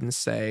to go ahead and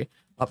say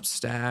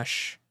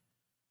Upstash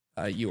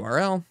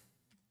URL, and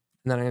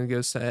then I'm going to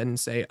go ahead and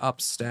say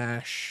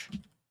Upstash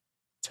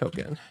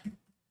token.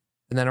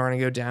 And then we're going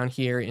to go down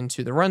here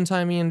into the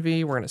runtime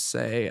env. We're going to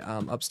say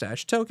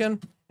Upstash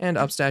token and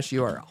Upstash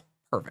URL.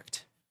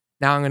 Perfect.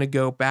 Now I'm going to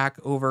go back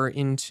over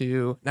here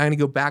into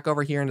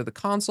the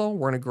console.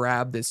 We're going to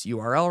grab this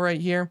URL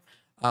right here.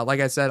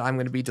 Like I said, I'm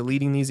going to be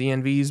deleting these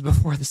envs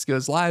before this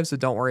goes live, so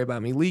don't worry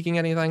about me leaking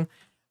anything.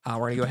 We're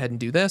going to go ahead and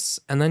do this.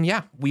 And then,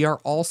 yeah, we are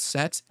all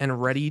set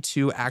and ready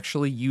to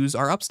actually use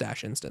our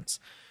Upstash instance.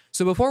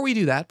 So before we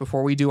do that,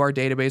 before we do our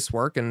database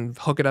work and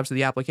hook it up to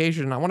the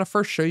application, I want to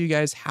first show you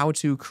guys how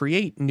to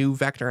create new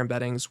vector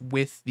embeddings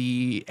with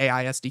the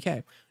AI SDK,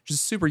 which is a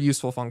super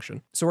useful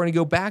function. So we're going to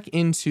go back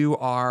into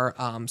our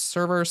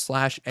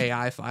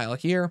server/AI file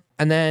here.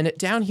 And then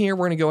down here,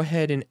 we're going to go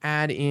ahead and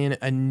add in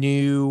a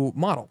new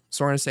model.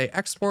 So we're going to say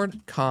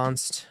export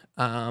const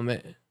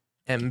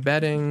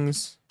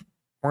embeddings.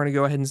 We're going to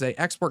go ahead and say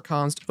export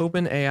const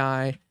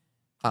OpenAI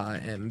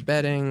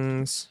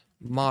embeddings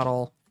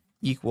model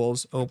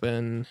equals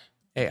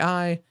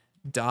OpenAI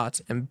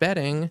dot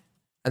embedding.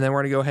 And then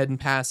we're going to go ahead and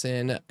pass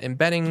in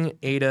embedding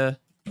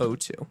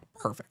ADA02.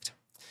 Perfect.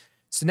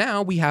 So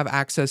now we have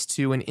access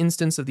to an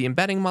instance of the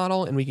embedding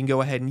model, and we can go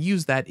ahead and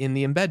use that in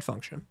the embed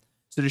function.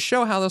 So to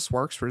show how this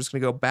works, we're just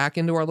going to go back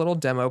into our little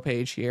demo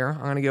page here.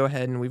 I'm going to go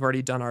ahead and we've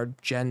already done our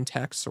gen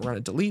text. So we're going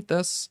to delete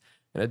this.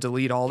 I'm going to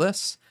delete all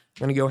this.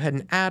 I'm going to go ahead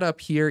and add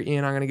up here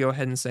in, I'm going to go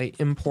ahead and say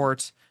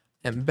import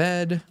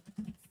embed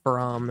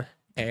from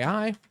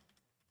AI.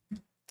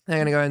 And I'm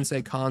going to go ahead and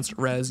say const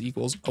res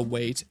equals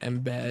await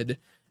embed.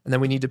 And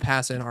then we need to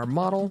pass in our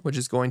model, which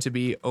is going to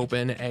be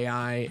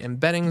OpenAI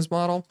embeddings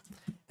model.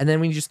 And then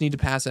we just need to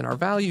pass in our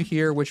value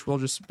here, which will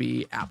just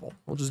be Apple.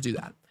 We'll just do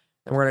that.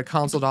 And we're going to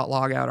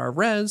console.log out our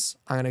res.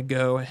 I'm going to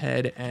go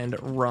ahead and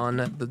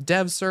run the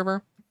dev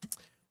server. I'm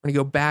going to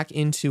go back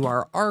into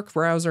our Arc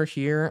browser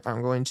here.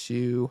 I'm going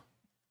to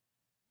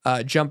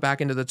jump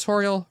back into the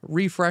tutorial,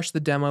 refresh the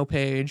demo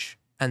page,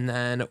 and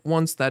then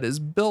once that is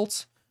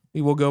built, we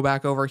will go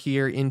back over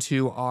here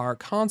into our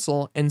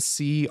console and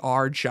see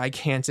our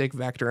gigantic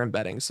vector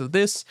embedding. So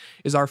this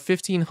is our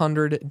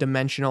 1500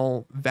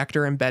 dimensional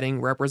vector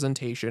embedding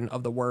representation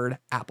of the word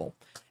Apple.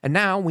 And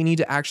now we need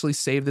to actually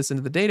save this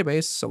into the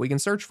database so we can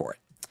search for it.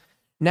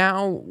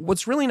 Now,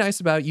 what's really nice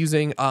about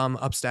using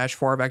Upstash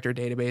for our vector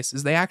database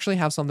is they actually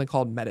have something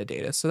called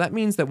metadata. So that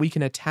means that we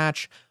can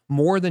attach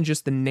more than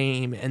just the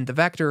name and the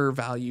vector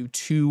value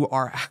to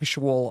our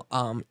actual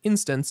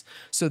instance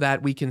so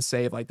that we can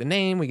save like the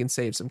name, we can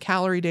save some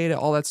calorie data,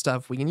 all that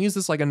stuff. We can use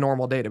this like a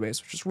normal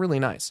database, which is really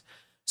nice.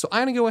 So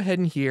I'm going to go ahead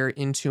and here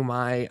into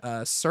my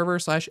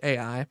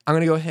server/AI. I'm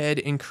going to go ahead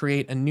and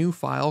create a new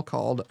file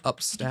called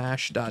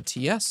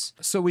upstash.ts.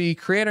 So we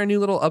create our new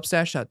little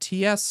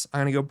upstash.ts.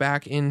 I'm going to go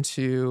back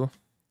into,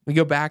 we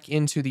go back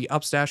into the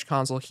Upstash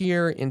console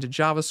here into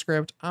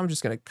JavaScript. I'm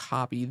just going to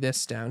copy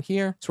this down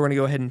here. So we're going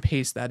to go ahead and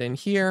paste that in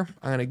here.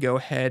 I'm going to go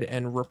ahead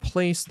and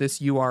replace this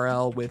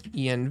URL with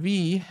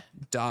env.upstash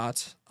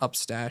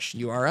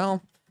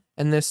URL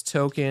and this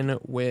token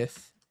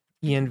with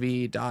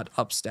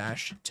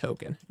env.upstash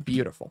token.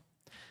 Beautiful.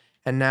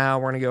 And now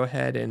we're going to go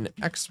ahead and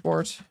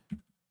export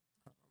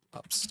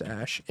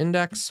Upstash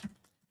index.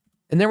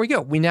 And there we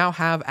go. We now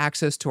have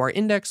access to our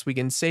index. We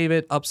can save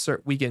it,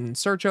 we can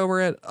search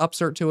over it,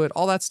 upsert to it.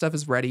 All that stuff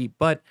is ready.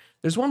 But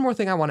there's one more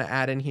thing I want to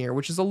add in here,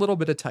 which is a little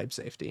bit of type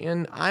safety.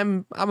 And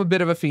I'm a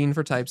bit of a fiend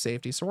for type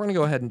safety. So we're going to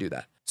go ahead and do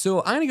that. So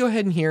I'm going to go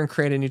ahead and here and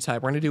create a new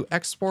type. We're going to do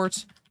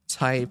export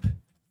type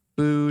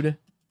food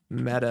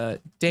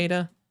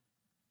metadata,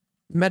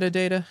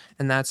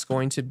 and that's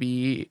going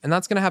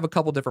to have a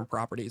couple different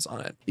properties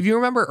on it. If you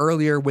remember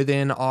earlier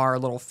within our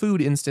little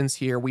food instance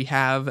here, we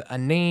have a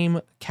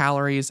name,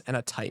 calories, and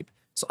a type.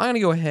 So I'm going to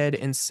go ahead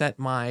and set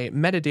my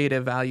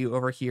metadata value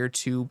over here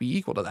to be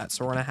equal to that.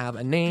 So we're going to have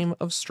a name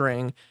of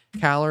string,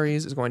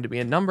 calories is going to be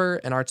a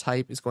number, and our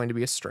type is going to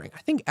be a string.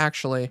 I think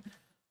actually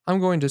I'm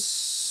going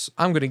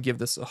to give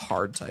this a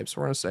hard type.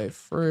 So we're going to say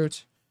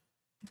fruit.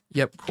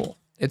 Yep, cool.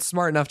 It's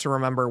smart enough to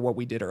remember what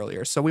we did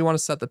earlier. So we want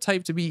to set the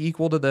type to be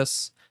equal to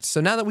this.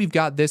 So now that we've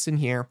got this in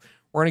here,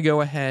 we're going to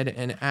go ahead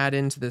and add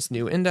into this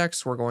new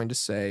index. We're going to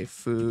say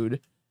food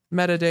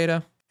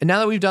metadata. And now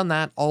that we've done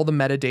that, all the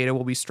metadata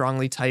will be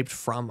strongly typed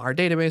from our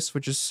database,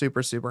 which is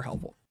super, super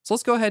helpful. So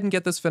let's go ahead and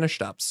get this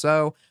finished up.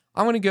 So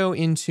I'm going to go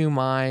into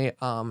my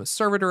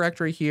server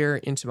directory here,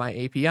 into my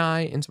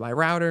API, into my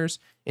routers,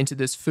 into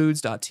this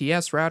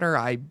foods.ts router.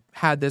 I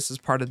had this as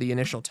part of the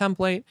initial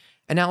template.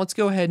 And now let's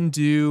go ahead and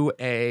do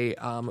a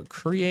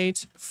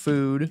create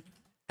food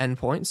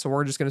endpoint. So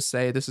we're just going to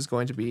say this is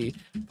going to be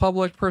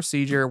public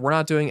procedure. We're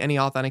not doing any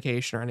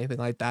authentication or anything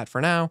like that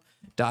for now.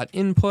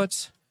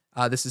 .input.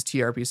 This is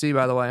TRPC,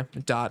 by the way.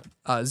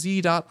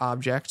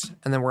 .z.object.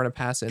 And then we're going to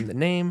pass in the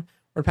name.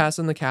 We're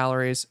passing the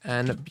calories,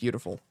 and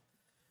beautiful.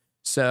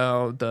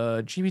 So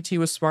the GPT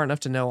was smart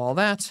enough to know all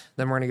that.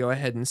 Then we're going to go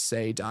ahead and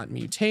say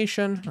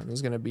 .mutation. And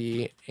there's going to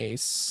be a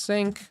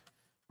sync.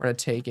 We're going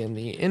to take in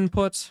the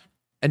input.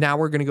 And now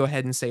we're going to go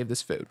ahead and save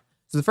this food.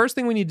 So the first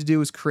thing we need to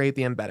do is create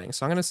the embedding.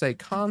 So I'm going to say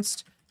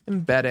const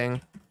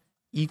embedding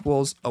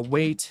equals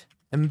await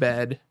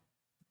embed.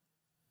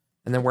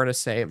 And then we're going to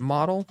say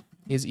model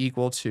is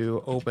equal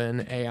to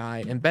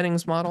OpenAI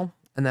embeddings model.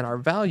 And then our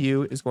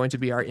value is going to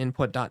be our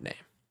input.name.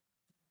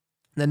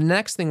 The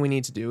next thing we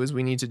need to do is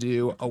we need to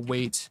do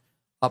await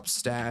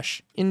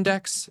upstash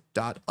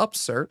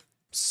index.upsert.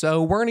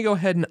 So we're going to go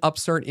ahead and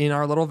upstart in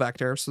our little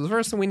vector. So the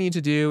first thing we need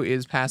to do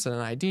is pass in an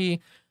ID.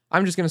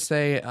 I'm just going to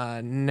say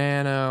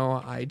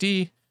nano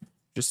ID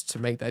just to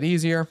make that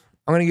easier.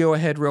 I'm going to go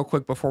ahead real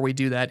quick before we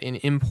do that and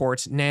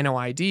import nano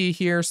ID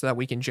here so that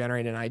we can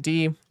generate an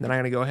ID. Then I'm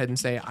going to go ahead and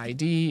say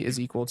ID is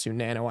equal to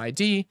nano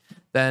ID.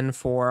 Then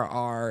for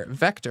our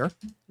vector,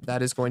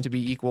 that is going to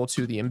be equal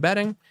to the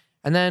embedding.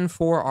 And then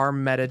for our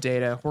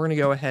metadata, we're going to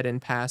go ahead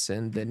and pass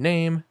in the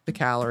name, the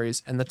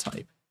calories, and the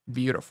type.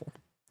 Beautiful.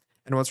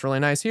 And what's really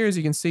nice here is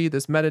you can see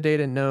this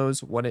metadata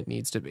knows what it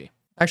needs to be.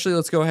 Actually,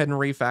 let's go ahead and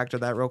refactor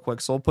that real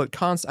quick. So we'll put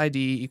const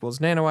ID equals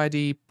nano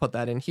ID, put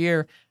that in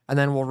here, and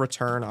then we'll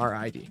return our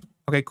ID.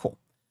 Okay, cool.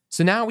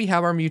 So now we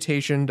have our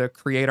mutation to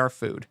create our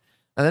food.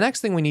 Now the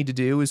next thing we need to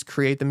do is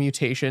create the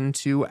mutation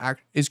to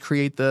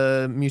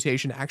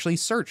actually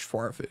search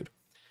for our food.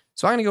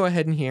 So I'm going to go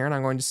ahead in here and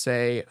I'm going to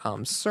say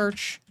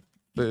search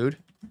food.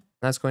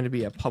 That's going to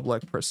be a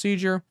public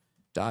procedure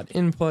dot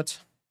input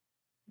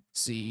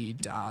z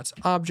dot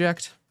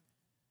object.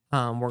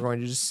 We're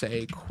going to just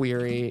say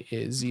query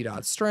is z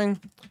dot string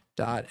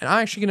dot, and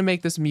I'm actually going to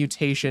make this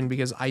mutation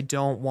because I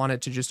don't want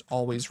it to just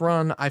always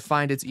run. I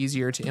find it's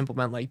easier to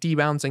implement like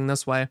debouncing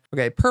this way.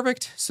 Okay,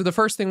 perfect. So the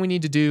first thing we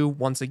need to do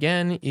once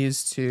again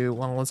is to,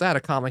 well, let's add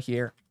a comma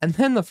here. And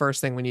then the first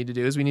thing we need to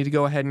do is we need to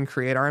go ahead and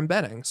create our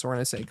embedding. So we're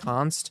going to say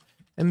const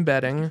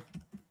embedding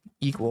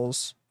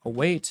equals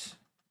await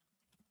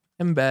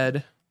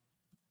embed.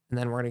 And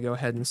then we're going to go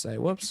ahead and say,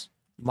 whoops,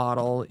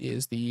 model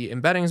is the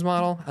embeddings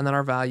model. And then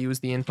our value is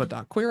the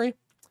input.query.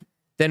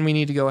 Then we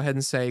need to go ahead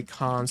and say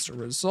const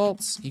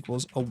results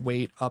equals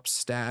await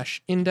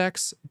upstash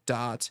index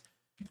dot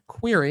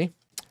query.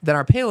 Then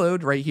our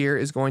payload right here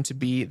is going to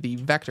be the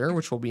vector,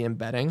 which will be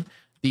embedding.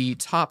 The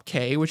top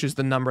k, which is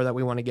the number that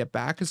we want to get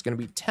back, is going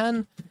to be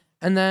 10.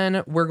 And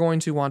then we're going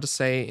to want to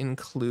say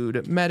include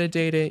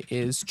metadata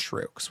is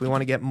true, because we want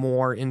to get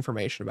more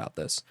information about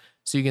this.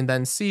 So you can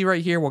then see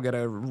right here, we'll get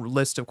a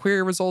list of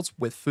query results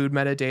with food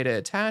metadata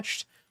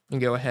attached,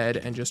 and go ahead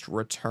and just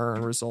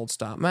return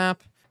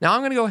results.map. Now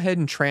I'm going to go ahead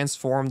and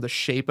transform the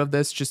shape of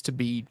this just to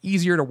be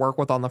easier to work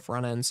with on the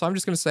front end. So I'm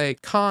just going to say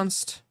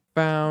const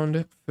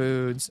found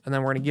foods, and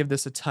then we're going to give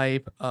this a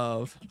type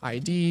of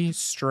ID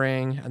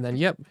string, and then,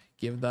 yep,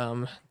 give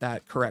them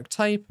that correct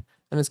type.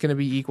 And it's going to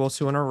be equal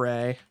to an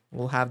array.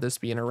 We'll have this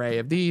be an array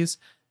of these.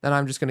 Then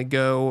I'm just going to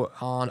go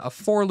on a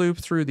for loop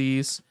through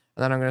these.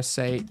 And then I'm going to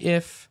say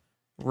if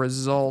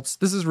results.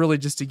 This is really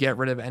just to get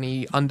rid of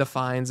any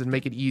undefines and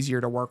make it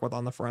easier to work with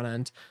on the front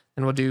end.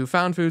 And we'll do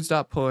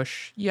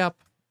foundfoods.push. Yep.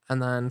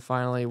 And then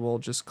finally, we'll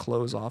just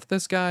close off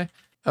this guy.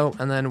 Oh,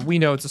 and then we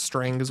know it's a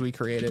string because we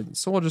created.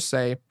 So we'll just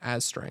say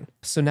as string.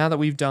 So now that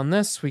we've done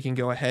this, we can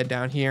go ahead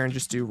down here and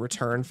just do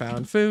return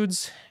found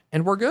foods,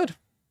 and we're good.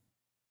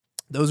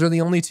 Those are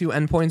the only two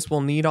endpoints we'll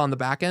need on the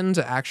back end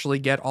to actually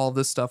get all of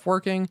this stuff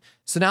working.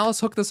 So now let's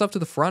hook this up to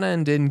the front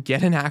end and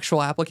get an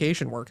actual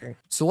application working.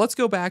 So let's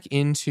go back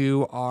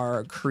into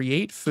our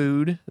create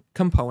food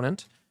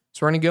component.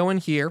 So we're going to go in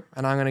here,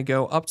 and I'm going to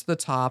go up to the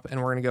top,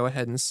 and we're going to go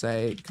ahead and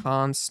say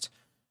const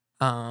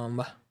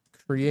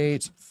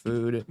create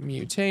food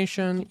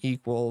mutation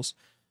equals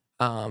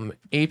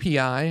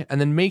API, and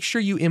then make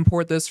sure you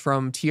import this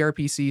from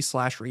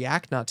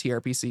TRPC/React, not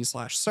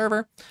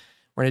TRPC/server.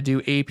 We're going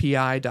to do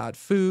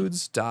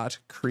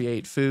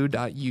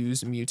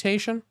api.foods.createfood.use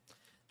mutation.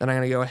 Then I'm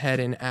going to go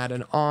ahead and add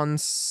an on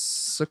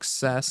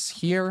success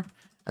here,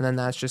 and then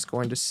that's just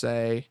going to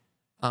say,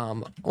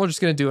 we're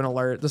just going to do an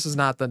alert. This is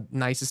not the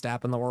nicest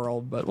app in the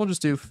world, but we'll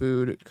just do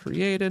food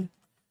created.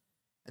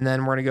 And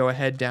then we're going to go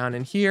ahead down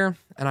in here,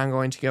 and I'm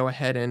going to go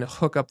ahead and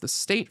hook up the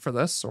state for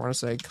this. So we're going to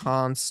say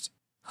const,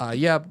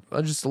 yeah,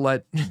 I'll just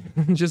let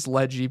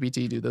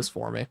GPT do this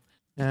for me.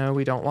 No,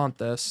 we don't want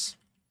this.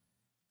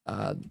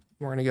 We're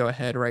going to go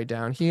ahead right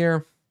down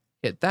here,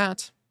 hit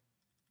that.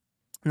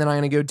 And then I'm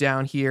going to go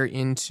down here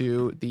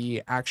into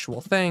the actual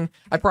thing.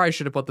 I probably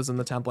should have put this in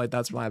the template.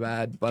 That's my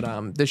bad. But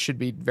this should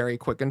be very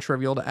quick and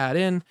trivial to add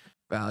in.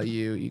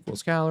 Value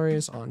equals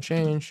calories on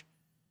change.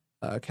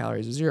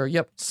 Calories is 0.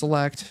 Yep.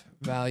 Select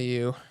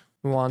value.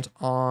 We want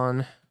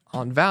on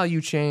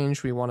value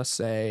change. We want to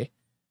say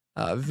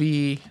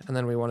V, and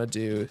then we want to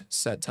do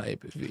set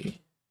type V.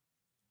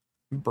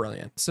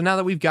 Brilliant. So now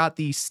that we've got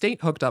the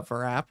state hooked up for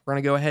our app, we're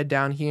going to go ahead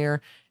down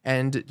here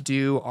and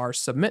do our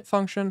submit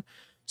function.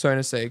 So I'm going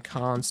to say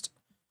const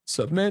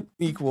submit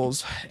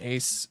equals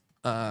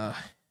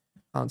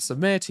const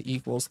submit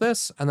equals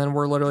this, and then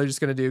we're literally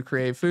just going to do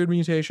create food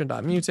mutation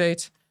dot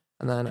mutate.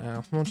 And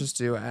then we'll just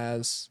do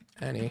as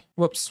any.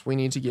 Whoops, we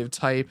need to give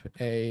type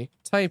a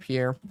type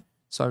here.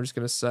 So I'm just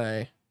going to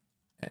say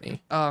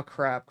any. Oh,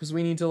 crap, because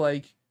we need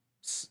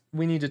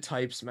to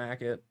type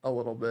smack it a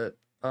little bit.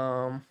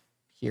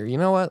 Here, you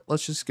know what?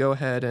 Let's just go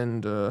ahead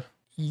and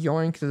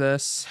yoink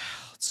this.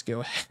 Let's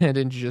go ahead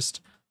and just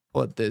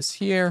put this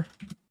here.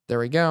 There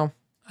we go.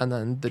 And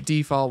then the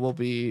default will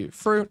be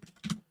fruit.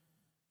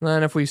 And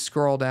then if we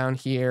scroll down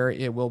here,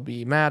 it will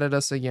be mad at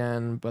us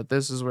again, but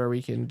this is where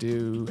we can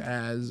do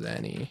as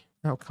any.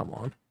 Oh, come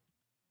on.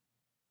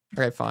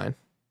 Okay, fine.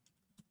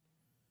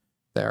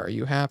 There, are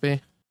you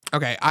happy?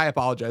 Okay, I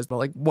apologize, but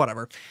like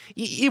whatever.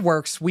 It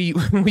works. We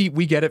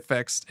we get it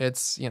fixed.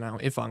 It's, you know,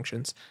 it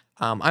functions.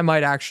 I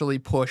might actually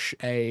push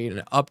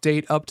an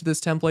update up to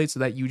this template so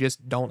that you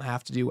just don't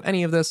have to do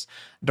any of this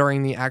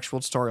during the actual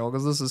tutorial,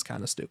 because this is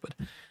kind of stupid.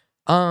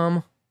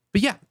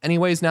 But yeah,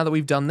 anyways, now that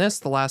we've done this,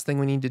 the last thing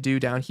we need to do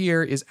down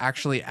here is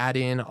actually add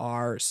in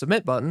our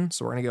submit button.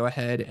 So we're going to go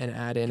ahead and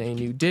add in a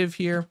new div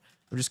here.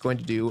 We're just going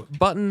to do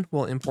button.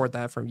 We'll import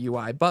that from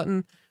UI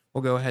button.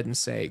 We'll go ahead and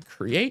say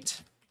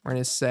create. We're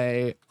going to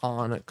say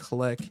on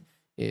click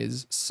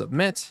is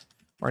submit.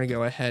 We're going to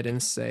go ahead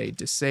and say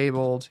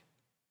disabled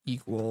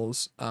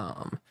equals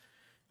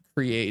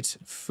create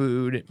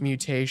food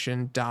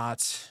mutation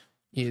dot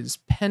is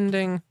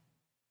pending.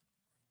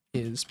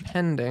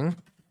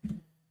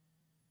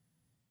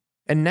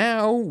 And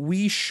now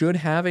we should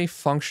have a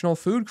functional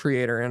food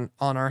creator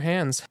on our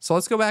hands. So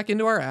let's go back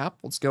into our app.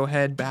 Let's go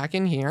ahead back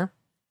in here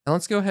and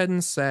let's go ahead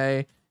and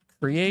say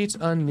create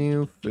a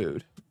new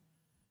food.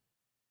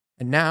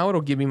 And now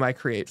it'll give me my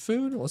create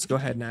food. Let's go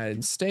ahead and add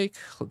in steak.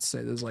 Let's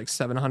say there's like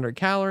 700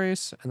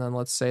 calories. And then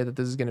let's say that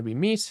this is going to be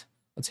meat.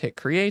 Let's hit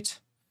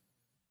create.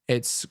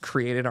 It's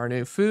created our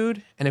new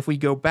food. And if we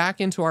go back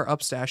into our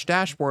Upstash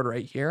dashboard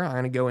right here, I'm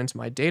going to go into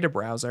my data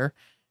browser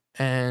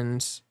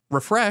and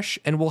refresh,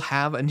 and we'll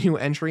have a new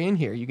entry in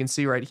here. You can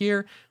see right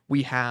here,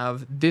 we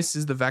have, this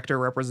is the vector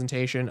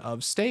representation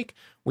of steak.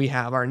 We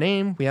have our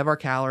name, we have our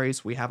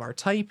calories, we have our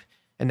type,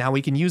 and now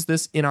we can use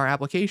this in our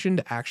application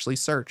to actually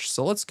search.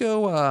 So let's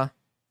go,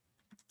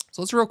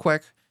 let's real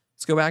quick,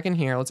 let's go back in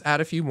here. Let's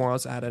add a few more.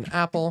 Let's add an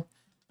apple,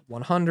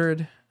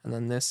 100, and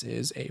then this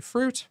is a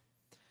fruit.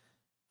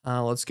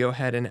 Let's go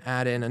ahead and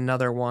add in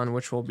another one,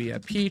 which will be a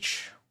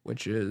peach,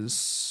 which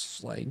is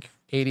like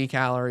 80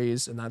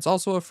 calories, and that's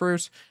also a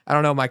fruit. I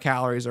don't know, my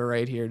calories are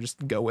right here,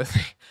 just go with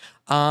me.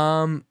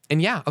 And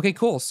yeah, okay,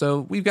 cool.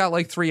 So we've got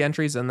like 3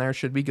 entries in there,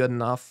 should be good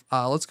enough.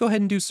 Let's go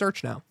ahead and do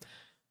search now.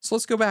 So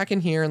let's go back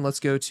in here and let's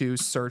go to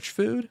search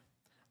food.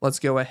 Let's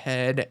go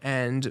ahead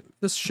and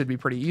this should be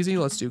pretty easy.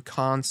 Let's do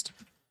const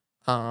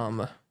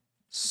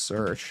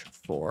search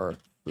food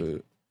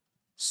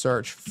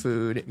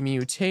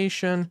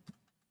mutation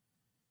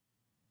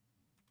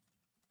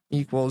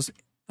equals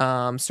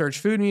search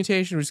food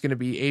mutation, which is going to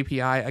be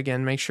API.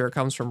 Again, make sure it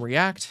comes from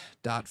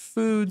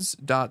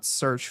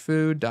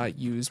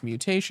react.foods.searchfood.use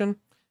mutation.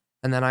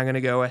 And then I'm going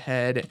to go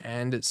ahead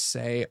and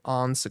say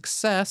on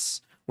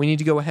success, we need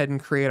to go ahead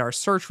and create our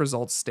search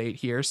results state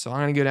here. So I'm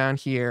going to go down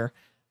here.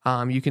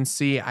 You can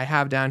see I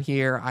have down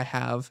here, I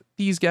have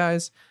these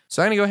guys.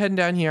 So I'm going to go ahead and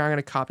down here, I'm going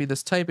to copy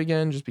this type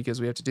again, just because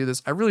we have to do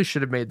this. I really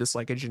should have made this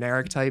like a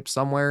generic type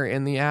somewhere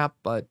in the app,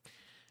 but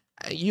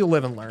you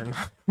live and learn,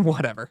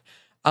 whatever.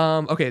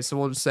 Okay, so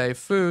we'll just say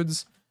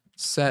foods,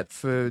 set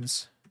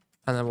foods,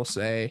 and then we'll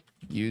say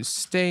use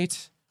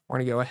state. We're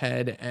going to go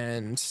ahead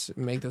and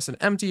make this an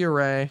empty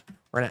array.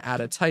 We're going to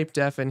add a type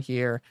def in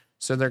here.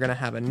 So they're going to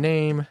have a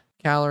name,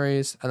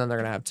 calories, and then they're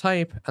going to have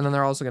type, and then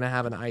they're also going to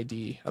have an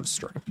ID of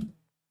string.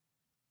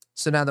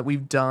 So now that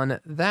we've done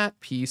that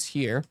piece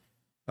here,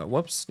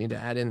 whoops, need to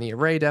add in the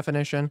array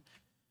definition.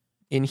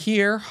 In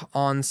here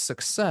on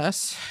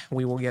success,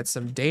 we will get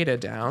some data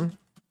down.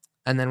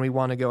 And then we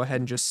want to go ahead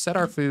and just set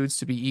our foods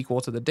to be equal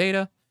to the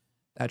data.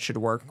 That should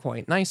work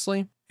quite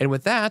nicely. And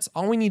with that,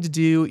 all we need to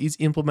do is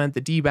implement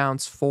the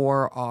debounce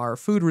for our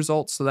food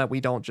results so that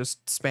we don't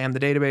just spam the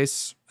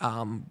database.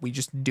 We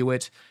just do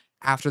it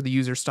after the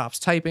user stops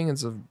typing.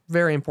 It's a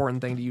very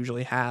important thing to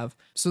usually have.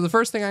 So the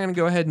first thing I'm going to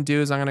go ahead and do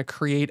is I'm going to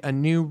create a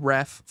new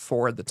ref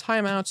for the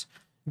timeout.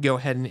 Go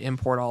ahead and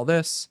import all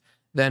this.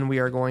 Then we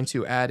are going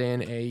to add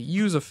in a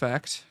use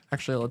effect.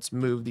 Actually, let's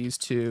move these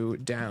two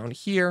down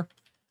here.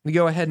 We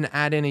go ahead and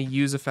add in a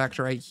use effect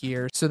right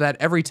here so that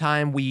every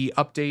time we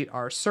update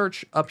our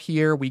search up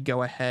here, we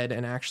go ahead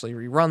and actually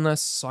rerun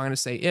this. So I'm going to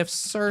say if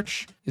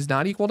search is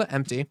not equal to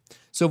empty.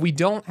 So if we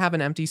don't have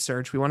an empty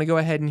search, we want to go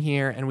ahead in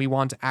here and we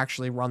want to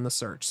actually run the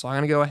search. So I'm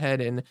going to go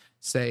ahead and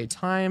say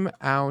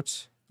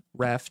timeout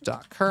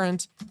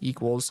ref.current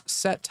equals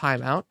set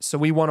timeout. So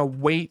we want to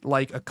wait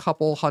like a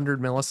couple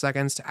 100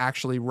 milliseconds to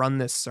actually run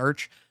this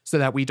search so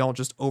that we don't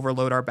just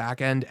overload our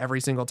backend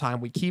every single time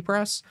we key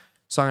press.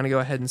 So I'm going to go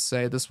ahead and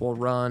say this will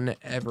run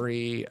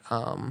every,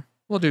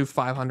 we'll do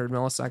 500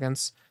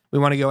 milliseconds. We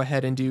want to go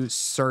ahead and do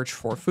search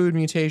for food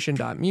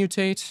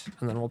mutation.mutate,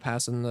 and then we'll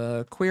pass in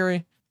the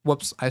query.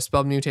 Whoops, I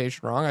spelled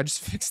mutation wrong. I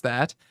just fixed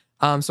that.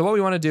 So what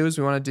we want to do is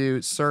we want to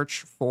do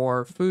search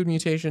for food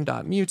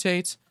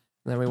mutation.mutate,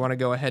 and then we want to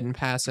go ahead and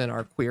pass in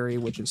our query,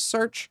 which is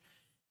search.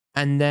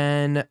 And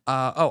then,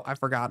 oh, I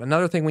forgot.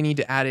 Another thing we need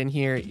to add in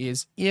here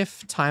is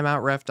if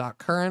timeout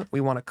ref.current,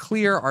 we want to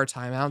clear our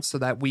timeout so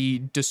that we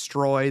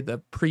destroy the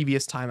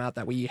previous timeout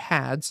that we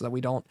had so that we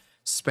don't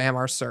spam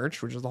our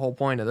search, which is the whole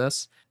point of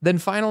this. Then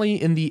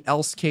finally, in the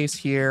else case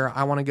here,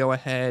 I want to go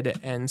ahead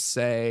and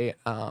say,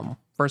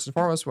 first and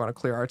foremost, we want to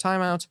clear our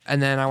timeout.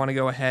 And then I want to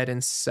go ahead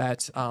and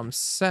set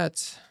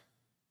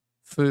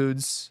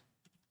foods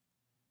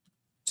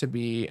to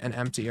be an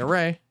empty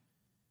array.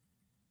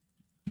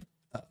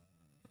 I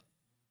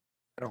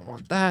don't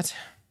want that.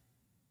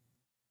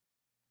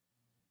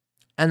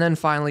 And then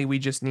finally, we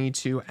just need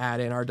to add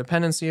in our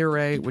dependency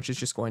array, which is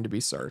just going to be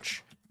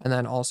search. And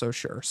then also,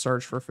 sure,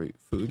 search for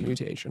food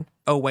mutation.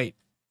 Oh, wait,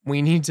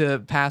 we need to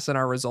pass in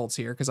our results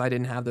here because I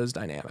didn't have those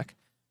dynamic.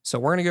 So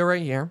we're going to go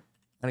right here.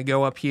 I'm going to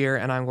go up here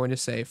and I'm going to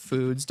say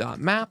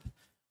foods.map.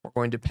 We're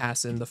going to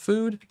pass in the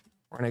food.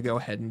 We're going to go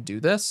ahead and do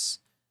this.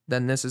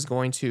 Then this is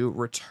going to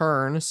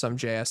return some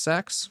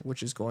JSX,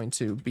 which is going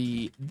to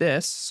be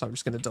this. So I'm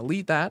just going to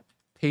delete that,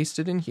 paste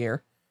it in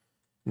here.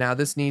 Now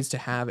this needs to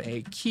have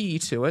a key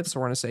to it. So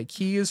we're going to say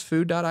key is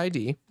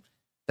food.id.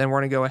 Then we're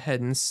going to go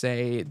ahead and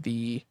say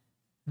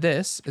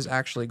this is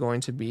actually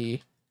going to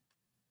be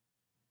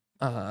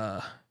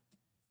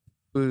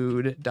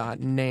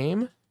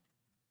food.name.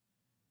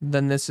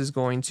 Then this is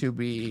going to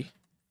be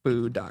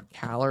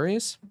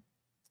food.calories.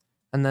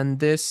 And then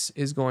this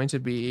is going to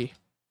be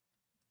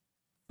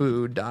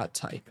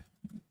food.type.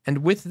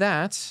 And with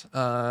that,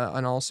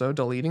 and also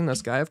deleting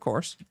this guy, of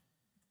course,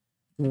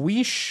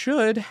 we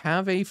should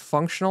have a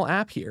functional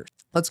app here.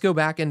 Let's go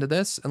back into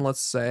this and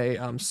let's say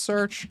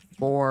search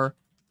for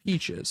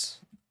peaches.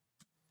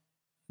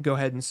 Go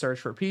ahead and search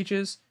for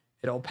peaches.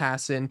 It'll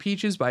pass in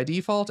peaches by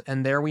default,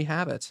 and there we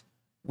have it.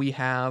 We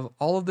have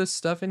all of this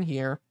stuff in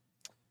here.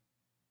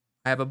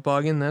 I have a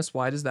bug in this.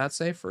 Why does that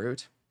say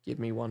fruit? Give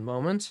me one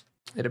moment.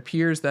 It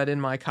appears that in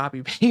my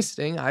copy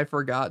pasting, I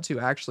forgot to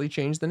actually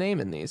change the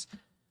name in these.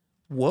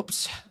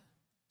 Whoops.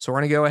 So we're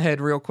going to go ahead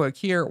real quick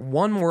here.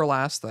 One more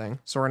last thing.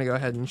 So we're going to go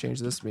ahead and change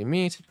this to be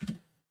meat.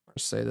 Or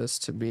say this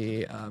to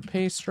be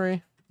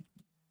pastry.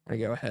 I'm going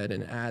to go ahead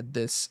and add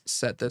this,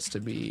 set this to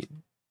be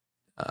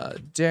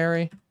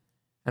dairy.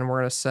 And we're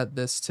going to set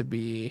this to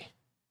be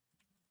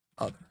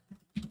other.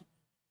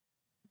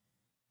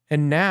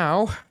 And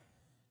now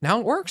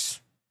it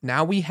works.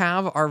 Now we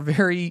have our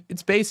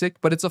it's basic,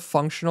 but it's a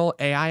functional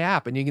AI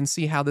app. And you can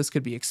see how this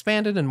could be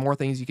expanded and more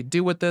things you could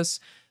do with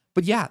this.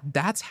 But yeah,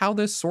 that's how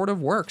this sort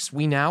of works.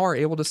 We now are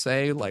able to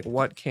say, like,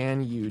 what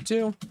can you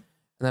do? And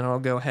then I'll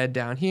go ahead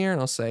down here and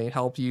I'll say,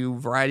 help you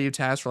variety of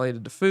tasks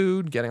related to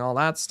food, getting all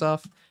that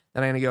stuff.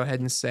 Then I'm going to go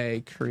ahead and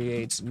say,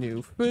 create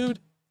new food.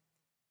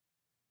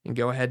 And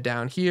go ahead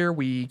down here.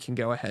 We can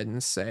go ahead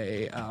and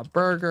say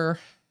burger.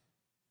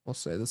 We'll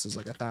say this is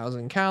like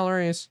 1,000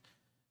 calories.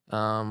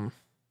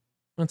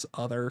 What's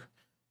other?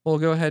 We'll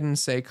go ahead and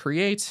say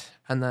create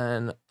and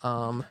then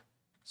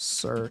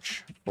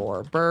search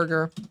for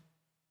burger.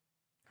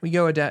 We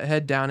go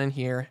head down in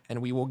here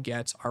and we will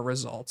get our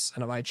results.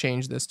 And if I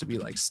change this to be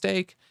like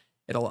steak,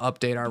 it'll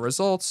update our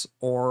results.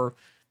 Or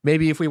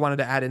maybe if we wanted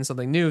to add in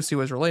something new, see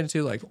what it's related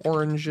to, like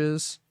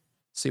oranges,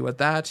 see what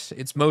that,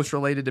 it's most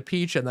related to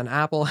peach and then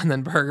apple and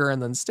then burger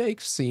and then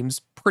steak seems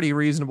pretty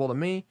reasonable to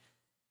me.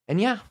 And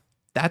yeah,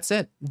 that's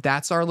it.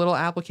 That's our little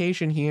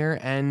application here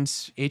and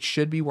it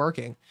should be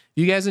working.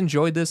 If you guys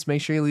enjoyed this,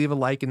 make sure you leave a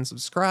like and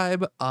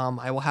subscribe.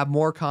 I will have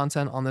more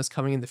content on this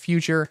coming in the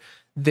future.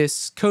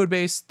 This code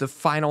base, the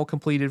final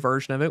completed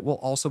version of it, will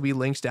also be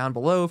linked down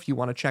below if you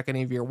want to check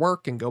any of your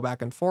work and go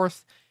back and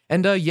forth.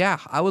 And yeah,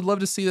 I would love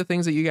to see the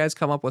things that you guys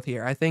come up with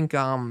here. I think,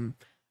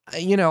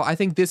 I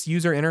think this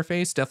user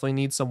interface definitely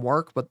needs some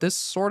work, but this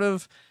sort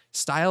of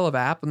style of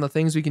app and the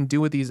things we can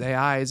do with these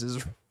AIs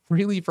is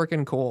really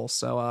freaking cool.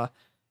 So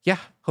yeah,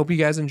 hope you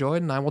guys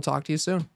enjoyed and I will talk to you soon.